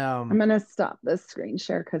 and I'm gonna stop this screen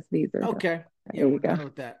share because these are okay, yeah, there you we're go. done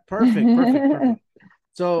with that. Perfect.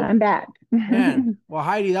 So, I'm back. man, well,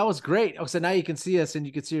 Heidi, that was great. Oh, so now you can see us and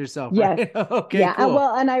you can see yourself, Yes. right? Okay, Yeah. cool.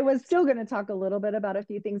 Well, and I was still going to talk a little bit about a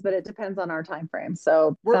few things, but it depends on our time frame.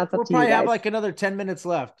 So that's up We'll to you probably have guys. like another 10 minutes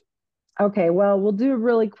left. Okay. Well, we'll do a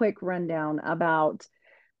really quick rundown about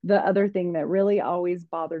the other thing that really always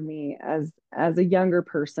bothered me as a younger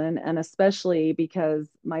person, and especially because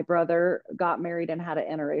my brother got married and had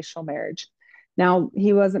an interracial marriage. Now,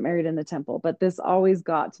 he wasn't married in the temple, but this always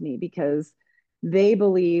got to me because they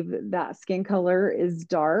believe that skin color is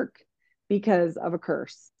dark because of a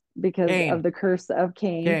curse, because of Kane, the curse of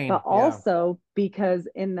Cain, but yeah. also because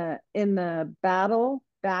in the battle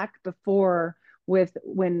back before, with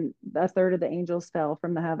when a third of the angels fell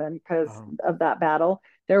from the heaven because of that battle,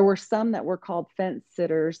 there were some that were called fence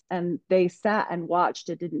sitters, and they sat and watched.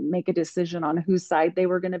 It didn't make a decision on whose side they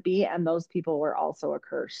were going to be, and those people were also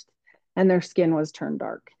accursed, and their skin was turned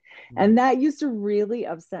dark. And that used to really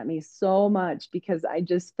upset me so much because I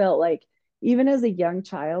just felt like, even as a young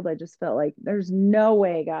child, I just felt like there's no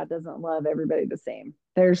way God doesn't love everybody the same.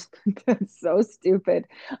 There's That's so stupid.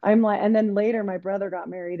 I'm like, and then later my brother got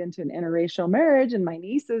married into an interracial marriage, and my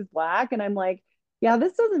niece is black, and I'm like, yeah,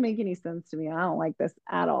 this doesn't make any sense to me. I don't like this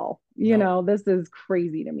at all. No. This is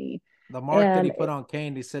crazy to me. The mark that he And put on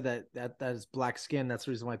Cain, he said that is black skin. That's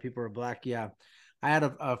the reason why people are black. Yeah. I had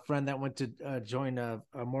a friend that went to join a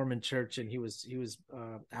Mormon church, and he was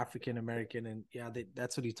African American, and yeah,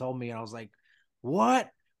 that's what he told me. And I was like, "What?"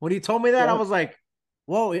 When he told me that, I yep, was like,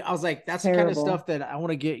 "Whoa!" I was like, "That's the kind of terrible. stuff that I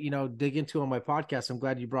want to get dig into on my podcast." I'm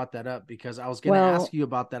glad you brought that up because I was going to ask Well, you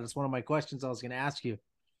about that. It's one of my questions I was going to ask you.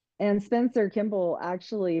 and Spencer Kimball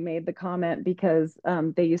actually made the comment because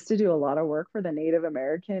they used to do a lot of work for the Native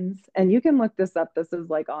Americans. And you can look this up. This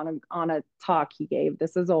is like on a talk he gave.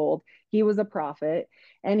 This is old. He was a prophet.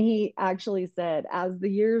 And he actually said, as the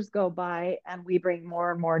years go by and we bring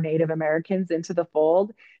more and more Native Americans into the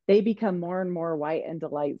fold, they become more and more white and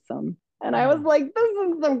delightsome. And I was like, this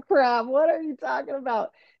is some crap. What are you talking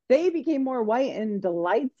about? They became more white and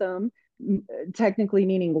delightsome, technically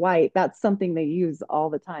meaning white. That's something they use all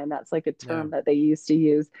the time. That's like a Yeah. term that they used to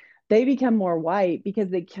use. They become more white because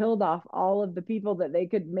they killed off all of the people that they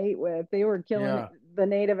could mate with. They were killing Yeah. the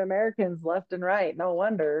Native Americans left and right. No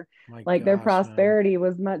wonder. My Like, their gosh, man. prosperity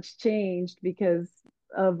was much changed because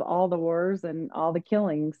of all the wars and all the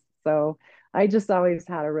killings. So I just always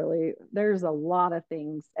had a really, there's a lot of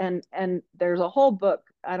things, and there's a whole book.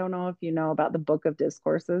 I don't know if you know about the Book of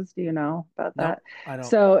Discourses. Do you know about Nope, that? I don't.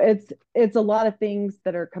 So it's a lot of things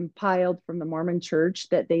that are compiled from the Mormon church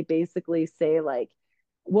that they basically say, like,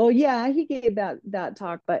 well, yeah, he gave that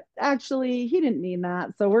talk, but actually he didn't mean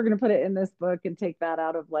that. So we're going to put it in this book and take that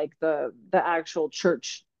out of like the actual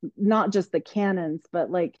church, not just the canons,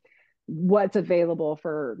 but like what's available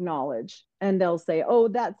for knowledge. And they'll say, oh,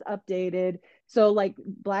 that's updated. So like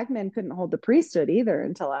black men couldn't hold the priesthood either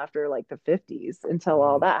until after like the 50s, until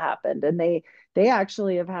all that happened. And they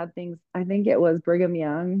actually have had things. I think it was Brigham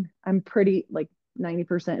Young, I'm pretty like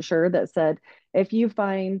 90% sure, that said, if you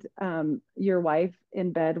find your wife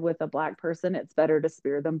in bed with a black person, it's better to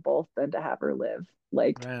spear them both than to have her live.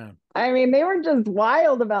 Like, Man. I mean, they were just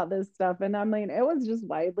wild about this stuff. And I mean, it was just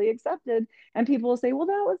widely accepted. And people will say, well,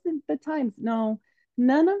 that was in the times. No,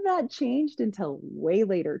 none of that changed until way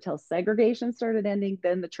later, till segregation started ending.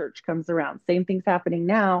 Then the church comes around. Same thing's happening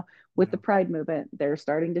now with the pride movement. They're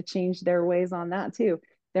starting to change their ways on that too. Of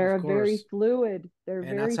They're very course. fluid. They're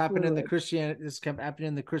And that's very happened in the fluid. Christian. This kept happening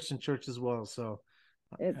in the Christian church as well. So,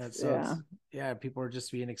 Yeah. it's yeah, people are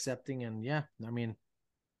just being accepting, and yeah, I mean,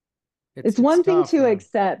 It's it's one thing tough, to man.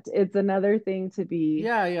 accept. It's another thing to be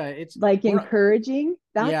Yeah, it's like we're encouraging.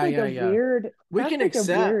 That's like a yeah. weird, We that's can like a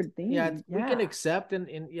accept. weird Yeah, thing. we can Yeah. accept, and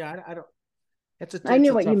yeah, I don't. I It's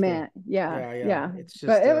knew a what you tough thing. meant. Yeah, Yeah. yeah. It's But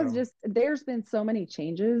just it was just, there's been so many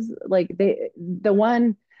changes. Like the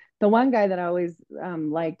one guy that I always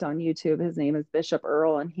liked on YouTube, his name is Bishop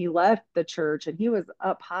Earl, and he left the church and he was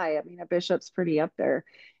up high. I mean, a bishop's pretty up there.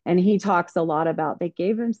 And he talks a lot about, they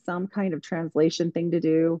gave him some kind of translation thing to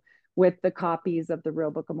do with the copies of the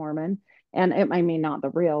real Book of Mormon. And it, I mean, not the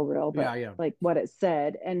real, but yeah like what it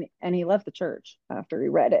said. And he left the church after he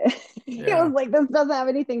read it. He yeah. was like, this doesn't have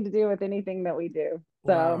anything to do with anything that we do.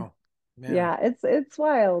 So Wow, man. yeah, it's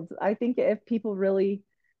wild. I think if people really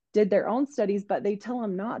did their own studies, but they tell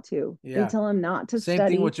them not to. They Yeah. tell them not to Same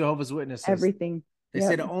thing with study Jehovah's Witnesses. everything. They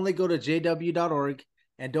say Yep. to only go to jw.org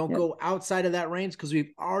and don't Yep. go outside of that range because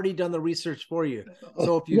we've already done the research for you.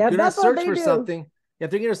 So if you're Yep. gonna That's what search they for do. something, if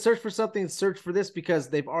they're gonna search for something, search for this because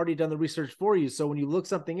they've already done the research for you. So when you look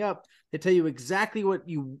something up, they tell you exactly what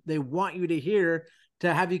they want you to hear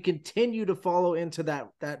to have you continue to follow into that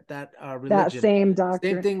religion. That same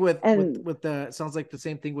doctrine. Same thing with And the sounds like the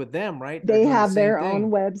same thing with them, right? they doing have the same their thing.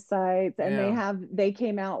 own websites, and Yeah. they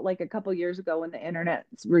came out like a couple years ago when the internet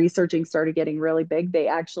researching started getting really big. They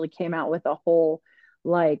actually came out with a whole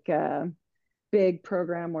like big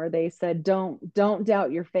program where they said don't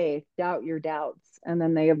doubt your faith, doubt your doubts. And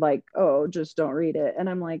then they like, oh, just don't read it. And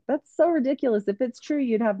I'm like, that's so ridiculous. If it's true,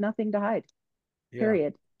 you'd have nothing to hide. Yeah.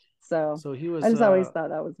 Period. So So he I was just always thought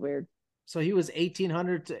that was weird. so he was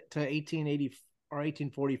 1800 to 1880 or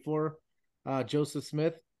 1844, Joseph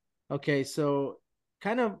Smith. Okay, so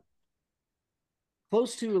kind of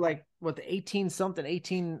close to like what the 18 something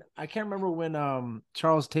 18, I can't remember when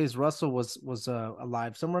Charles Taze Russell was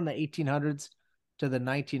alive, somewhere in the 1800s to the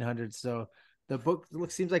 1900s. So the book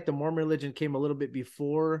seems like the Mormon religion came a little bit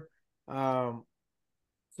before.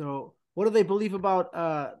 So what do they believe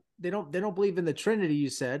about they don't believe in the Trinity, you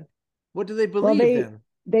said. What do they Well, believe then?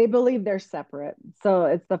 they believe they're separate. So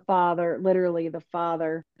it's the Father, literally the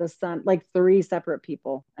Father, the Son, like three separate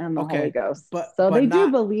people, and the Holy Okay, Ghost. but So they do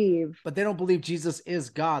not, believe. but they don't believe Jesus is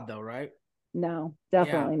God though, right? No, Yeah.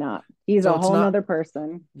 definitely not. He's So a it's whole not. nother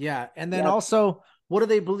person. Yeah, and then Yep. also, what do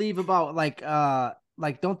they believe about like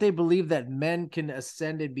don't they believe that men can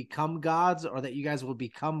ascend and become gods, or that you guys will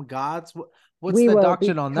become gods? What's We the will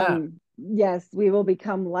doctrine on that? become, yes, we will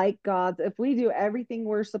become like gods. If we do everything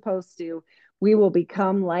we're supposed to, we will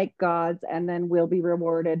become like gods, and then we'll be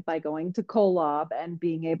rewarded by going to Kolob and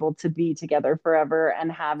being able to be together forever and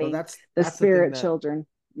So having the that's the thing spirit that children.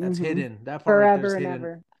 that's Mhm. hidden. That part right there is Forever and hidden.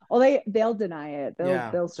 ever. Oh, they'll deny it.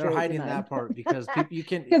 Yeah, They'll they're straight hiding deny that part because people you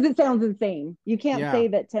can. because it sounds insane. You can't Yeah, say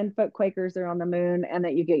that 10-foot Quakers are on the moon and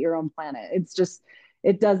that you get your own planet. It's just,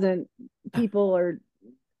 it doesn't, people are,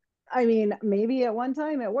 I mean, maybe at one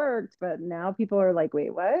time it worked, but now people are like,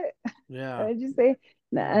 wait, what? What yeah, did you say?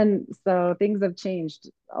 yeah, And so things have changed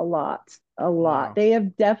a lot, a lot. wow, They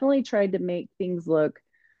have definitely tried to make things look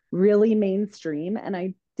really mainstream. And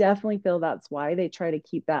I definitely feel that's why they try to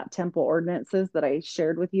keep that temple ordinances that I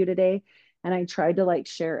shared with you today. And I tried to like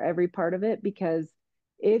share every part of it, because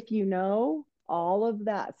if you know all of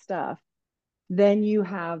that stuff, then you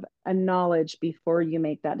have a knowledge before you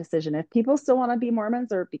make that decision. If people still want to be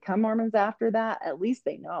Mormons or become Mormons after that, at least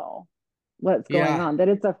they know what's going yeah. on, that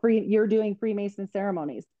it's a free, you're doing Freemason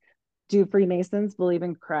ceremonies. Do Freemasons believe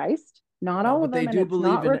in Christ? Not No, all but of them, and it's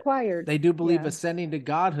not required. they do believe Yeah. ascending to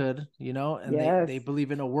godhood, and Yes. they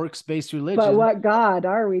believe in a works-based But religion. what God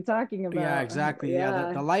are we talking Yeah, about? exactly. Yeah,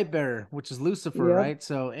 Yeah. the light bearer, which is Lucifer, Yep. right?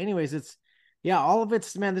 So, anyways, it's yeah, all of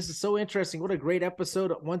it's man. This is so interesting. What a great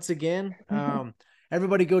episode once again.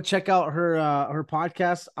 Everybody go check out her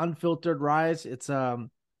podcast, Unfiltered Rise. It's hold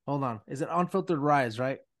on, is it Unfiltered Rise,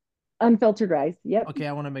 right? Unfiltered Rise. Yep. Okay,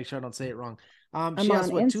 I want to make sure I don't say it wrong. I'm She has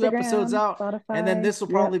on what, two episodes Instagram, out, and then Spotify. this will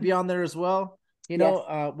Yep. probably be on there as well. Yes.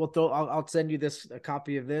 I'll send you a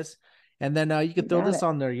copy of this, and then you can You throw got this it.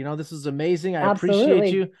 on there. This is amazing. I appreciate Absolutely.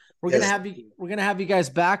 you. Yes. We're gonna have you guys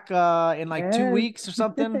back in like two Yes. weeks or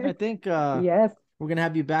something. I think Yes. we're gonna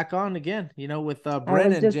have you back on again. With I was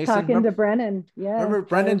Brennan, just Jason. talking to Brennan. Yes. Remember I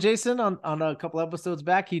Brennan Jason on a couple episodes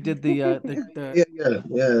back? He did the Yeah, yeah,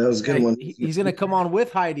 yeah. That was a yeah, good one. he's gonna come on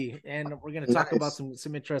with Heidi, and we're gonna talk about Nice,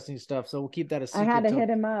 some interesting stuff. So we'll keep that a I had secret to till hit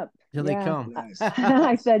him up. they Yeah. come. nice.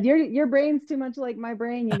 I said, your brain's too much like my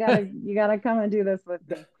brain. You gotta come and do this with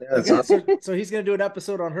me. Yeah, They're that's gonna awesome. so he's gonna do an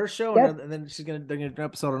episode on her show, Yep. and then they're gonna do an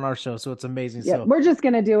episode on our show. So it's amazing. Yep. So We're just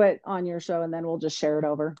gonna do it on your show, and then we'll just share it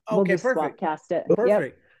over. We'll okay, just swap perfect, cast it. Yep.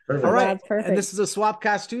 perfect. All Perfect. right, That's and perfect. this is a swap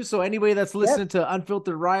cast too. So anybody that's Yep. listening to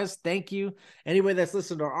Unfiltered Rise, thank you. Anybody that's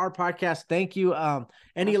listening to our podcast, thank you.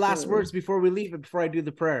 Any last Absolutely. words before we leave, and before I do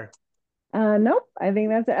the prayer? Nope. I think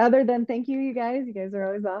that's it. Other than thank you, you guys. You guys are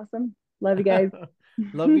always awesome. Love you guys.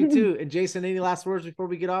 Love you too. And Jason, any last words before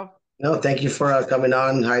we get off? No, thank you for coming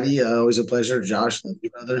on, Heidi. Always a pleasure. Josh, thank you,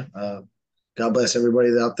 brother. God bless everybody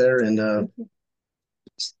out there, and Thank you.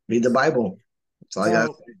 read the Bible. That's all I got.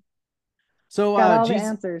 So Got all the Jesus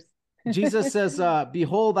answers. Jesus says,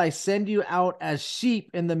 behold, I send you out as sheep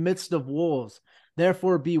in the midst of wolves.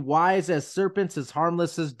 Therefore, be wise as serpents, as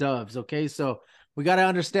harmless as doves. Okay, so we got to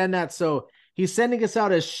understand that. So he's sending us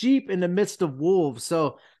out as sheep in the midst of wolves.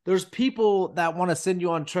 So there's people that want to send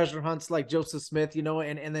you on treasure hunts like Joseph Smith, and all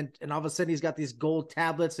of a sudden he's got these gold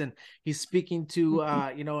tablets and he's speaking to,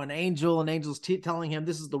 an angel, and angel's telling him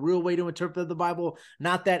this is the real way to interpret the Bible,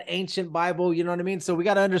 not that ancient Bible. You know what I mean? So we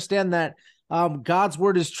got to understand that God's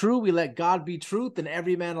word is true. We let God be truth and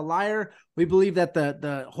every man a liar. We believe that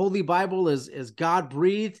the Holy Bible is God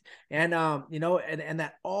breathed, and and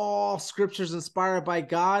that all scripture is inspired by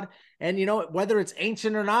God. And whether it's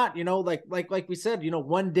ancient or not, like we said,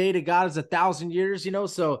 one day to God is 1,000 years.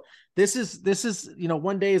 So this is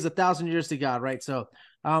 1 day is 1,000 years to God, right? So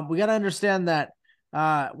we got to understand that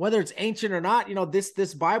whether it's ancient or not,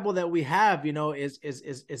 this Bible that we have,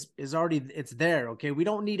 is already, it's there. Okay, we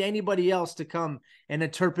don't need anybody else to come and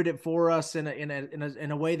interpret it for us in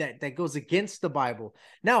a way that goes against the Bible.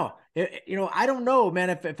 Now, I don't know,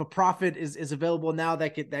 man, if a prophet is available now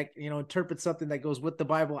that interprets something that goes with the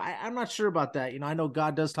Bible. I'm not sure about that. I know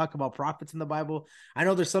God does talk about prophets in the Bible. I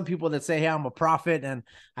know there's some people that say, hey, I'm a prophet and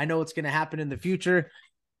I know what's going to happen in the future.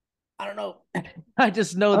 I don't know. I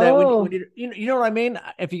just know that when you know what I mean?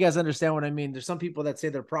 If you guys understand what I mean, there's some people that say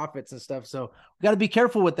they're prophets and stuff. So we got to be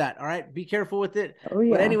careful with that. All right. Be careful with it. Oh,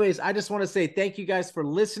 yeah. But anyways, I just want to say thank you guys for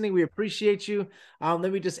listening. We appreciate you.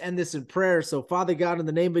 Let me just end this in prayer. So Father God, in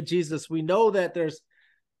the name of Jesus, we know that there's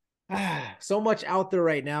so much out there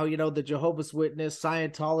right now, the Jehovah's Witness,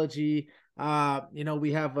 Scientology,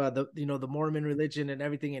 we have the Mormon religion and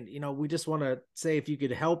everything. And, we just want to say, if you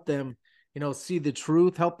could help them, see the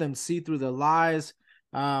truth, help them see through the lies,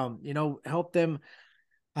 help them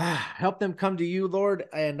come to you, Lord,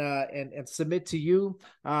 and submit to you,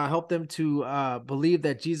 help them to believe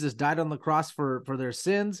that Jesus died on the cross for their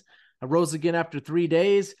sins, rose again after 3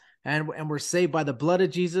 days, and we're saved by the blood of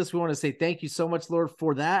Jesus. We want to say thank you so much, Lord,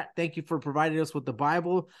 for that. Thank you for providing us with the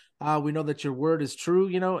Bible. We know that your word is true,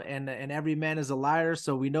 and every man is a liar.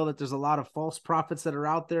 So we know that there's a lot of false prophets that are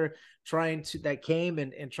out there that came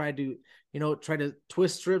and tried to, try to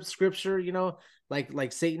twist scripture,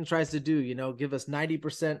 like Satan tries to do, give us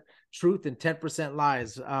 90% truth and 10%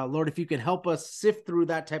 lies. Lord, if you can help us sift through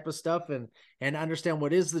that type of stuff and understand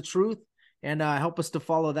what is the truth, and help us to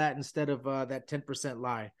follow that instead of that 10%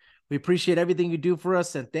 lie. We appreciate everything you do for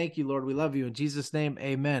us, and thank you, Lord. We love you. In Jesus' name,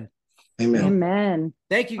 amen. Amen.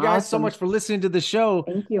 Thank you guys so much for listening to the show.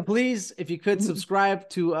 Thank you. Please, if you could subscribe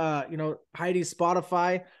to Heidi's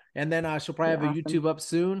Spotify, and then she'll probably have a YouTube up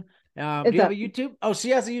soon. Do you have a YouTube? Oh,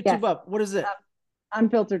 she has a YouTube up. What is it?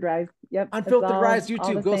 Unfiltered Rise. Yep. Unfiltered Rise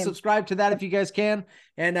YouTube. Go subscribe to that if you guys can.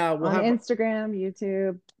 And we'll on have Instagram,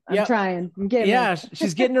 YouTube. I'm trying. I'm getting there.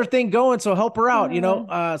 She's getting her thing going, so help her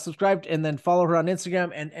out. Subscribe and then follow her on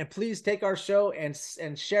Instagram, and please take our show and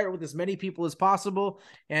share it with as many people as possible.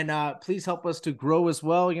 And please help us to grow as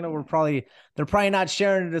well. They're probably not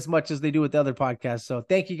sharing it as much as they do with the other podcasts. So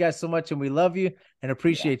thank you guys so much, and we love you and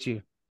appreciate you.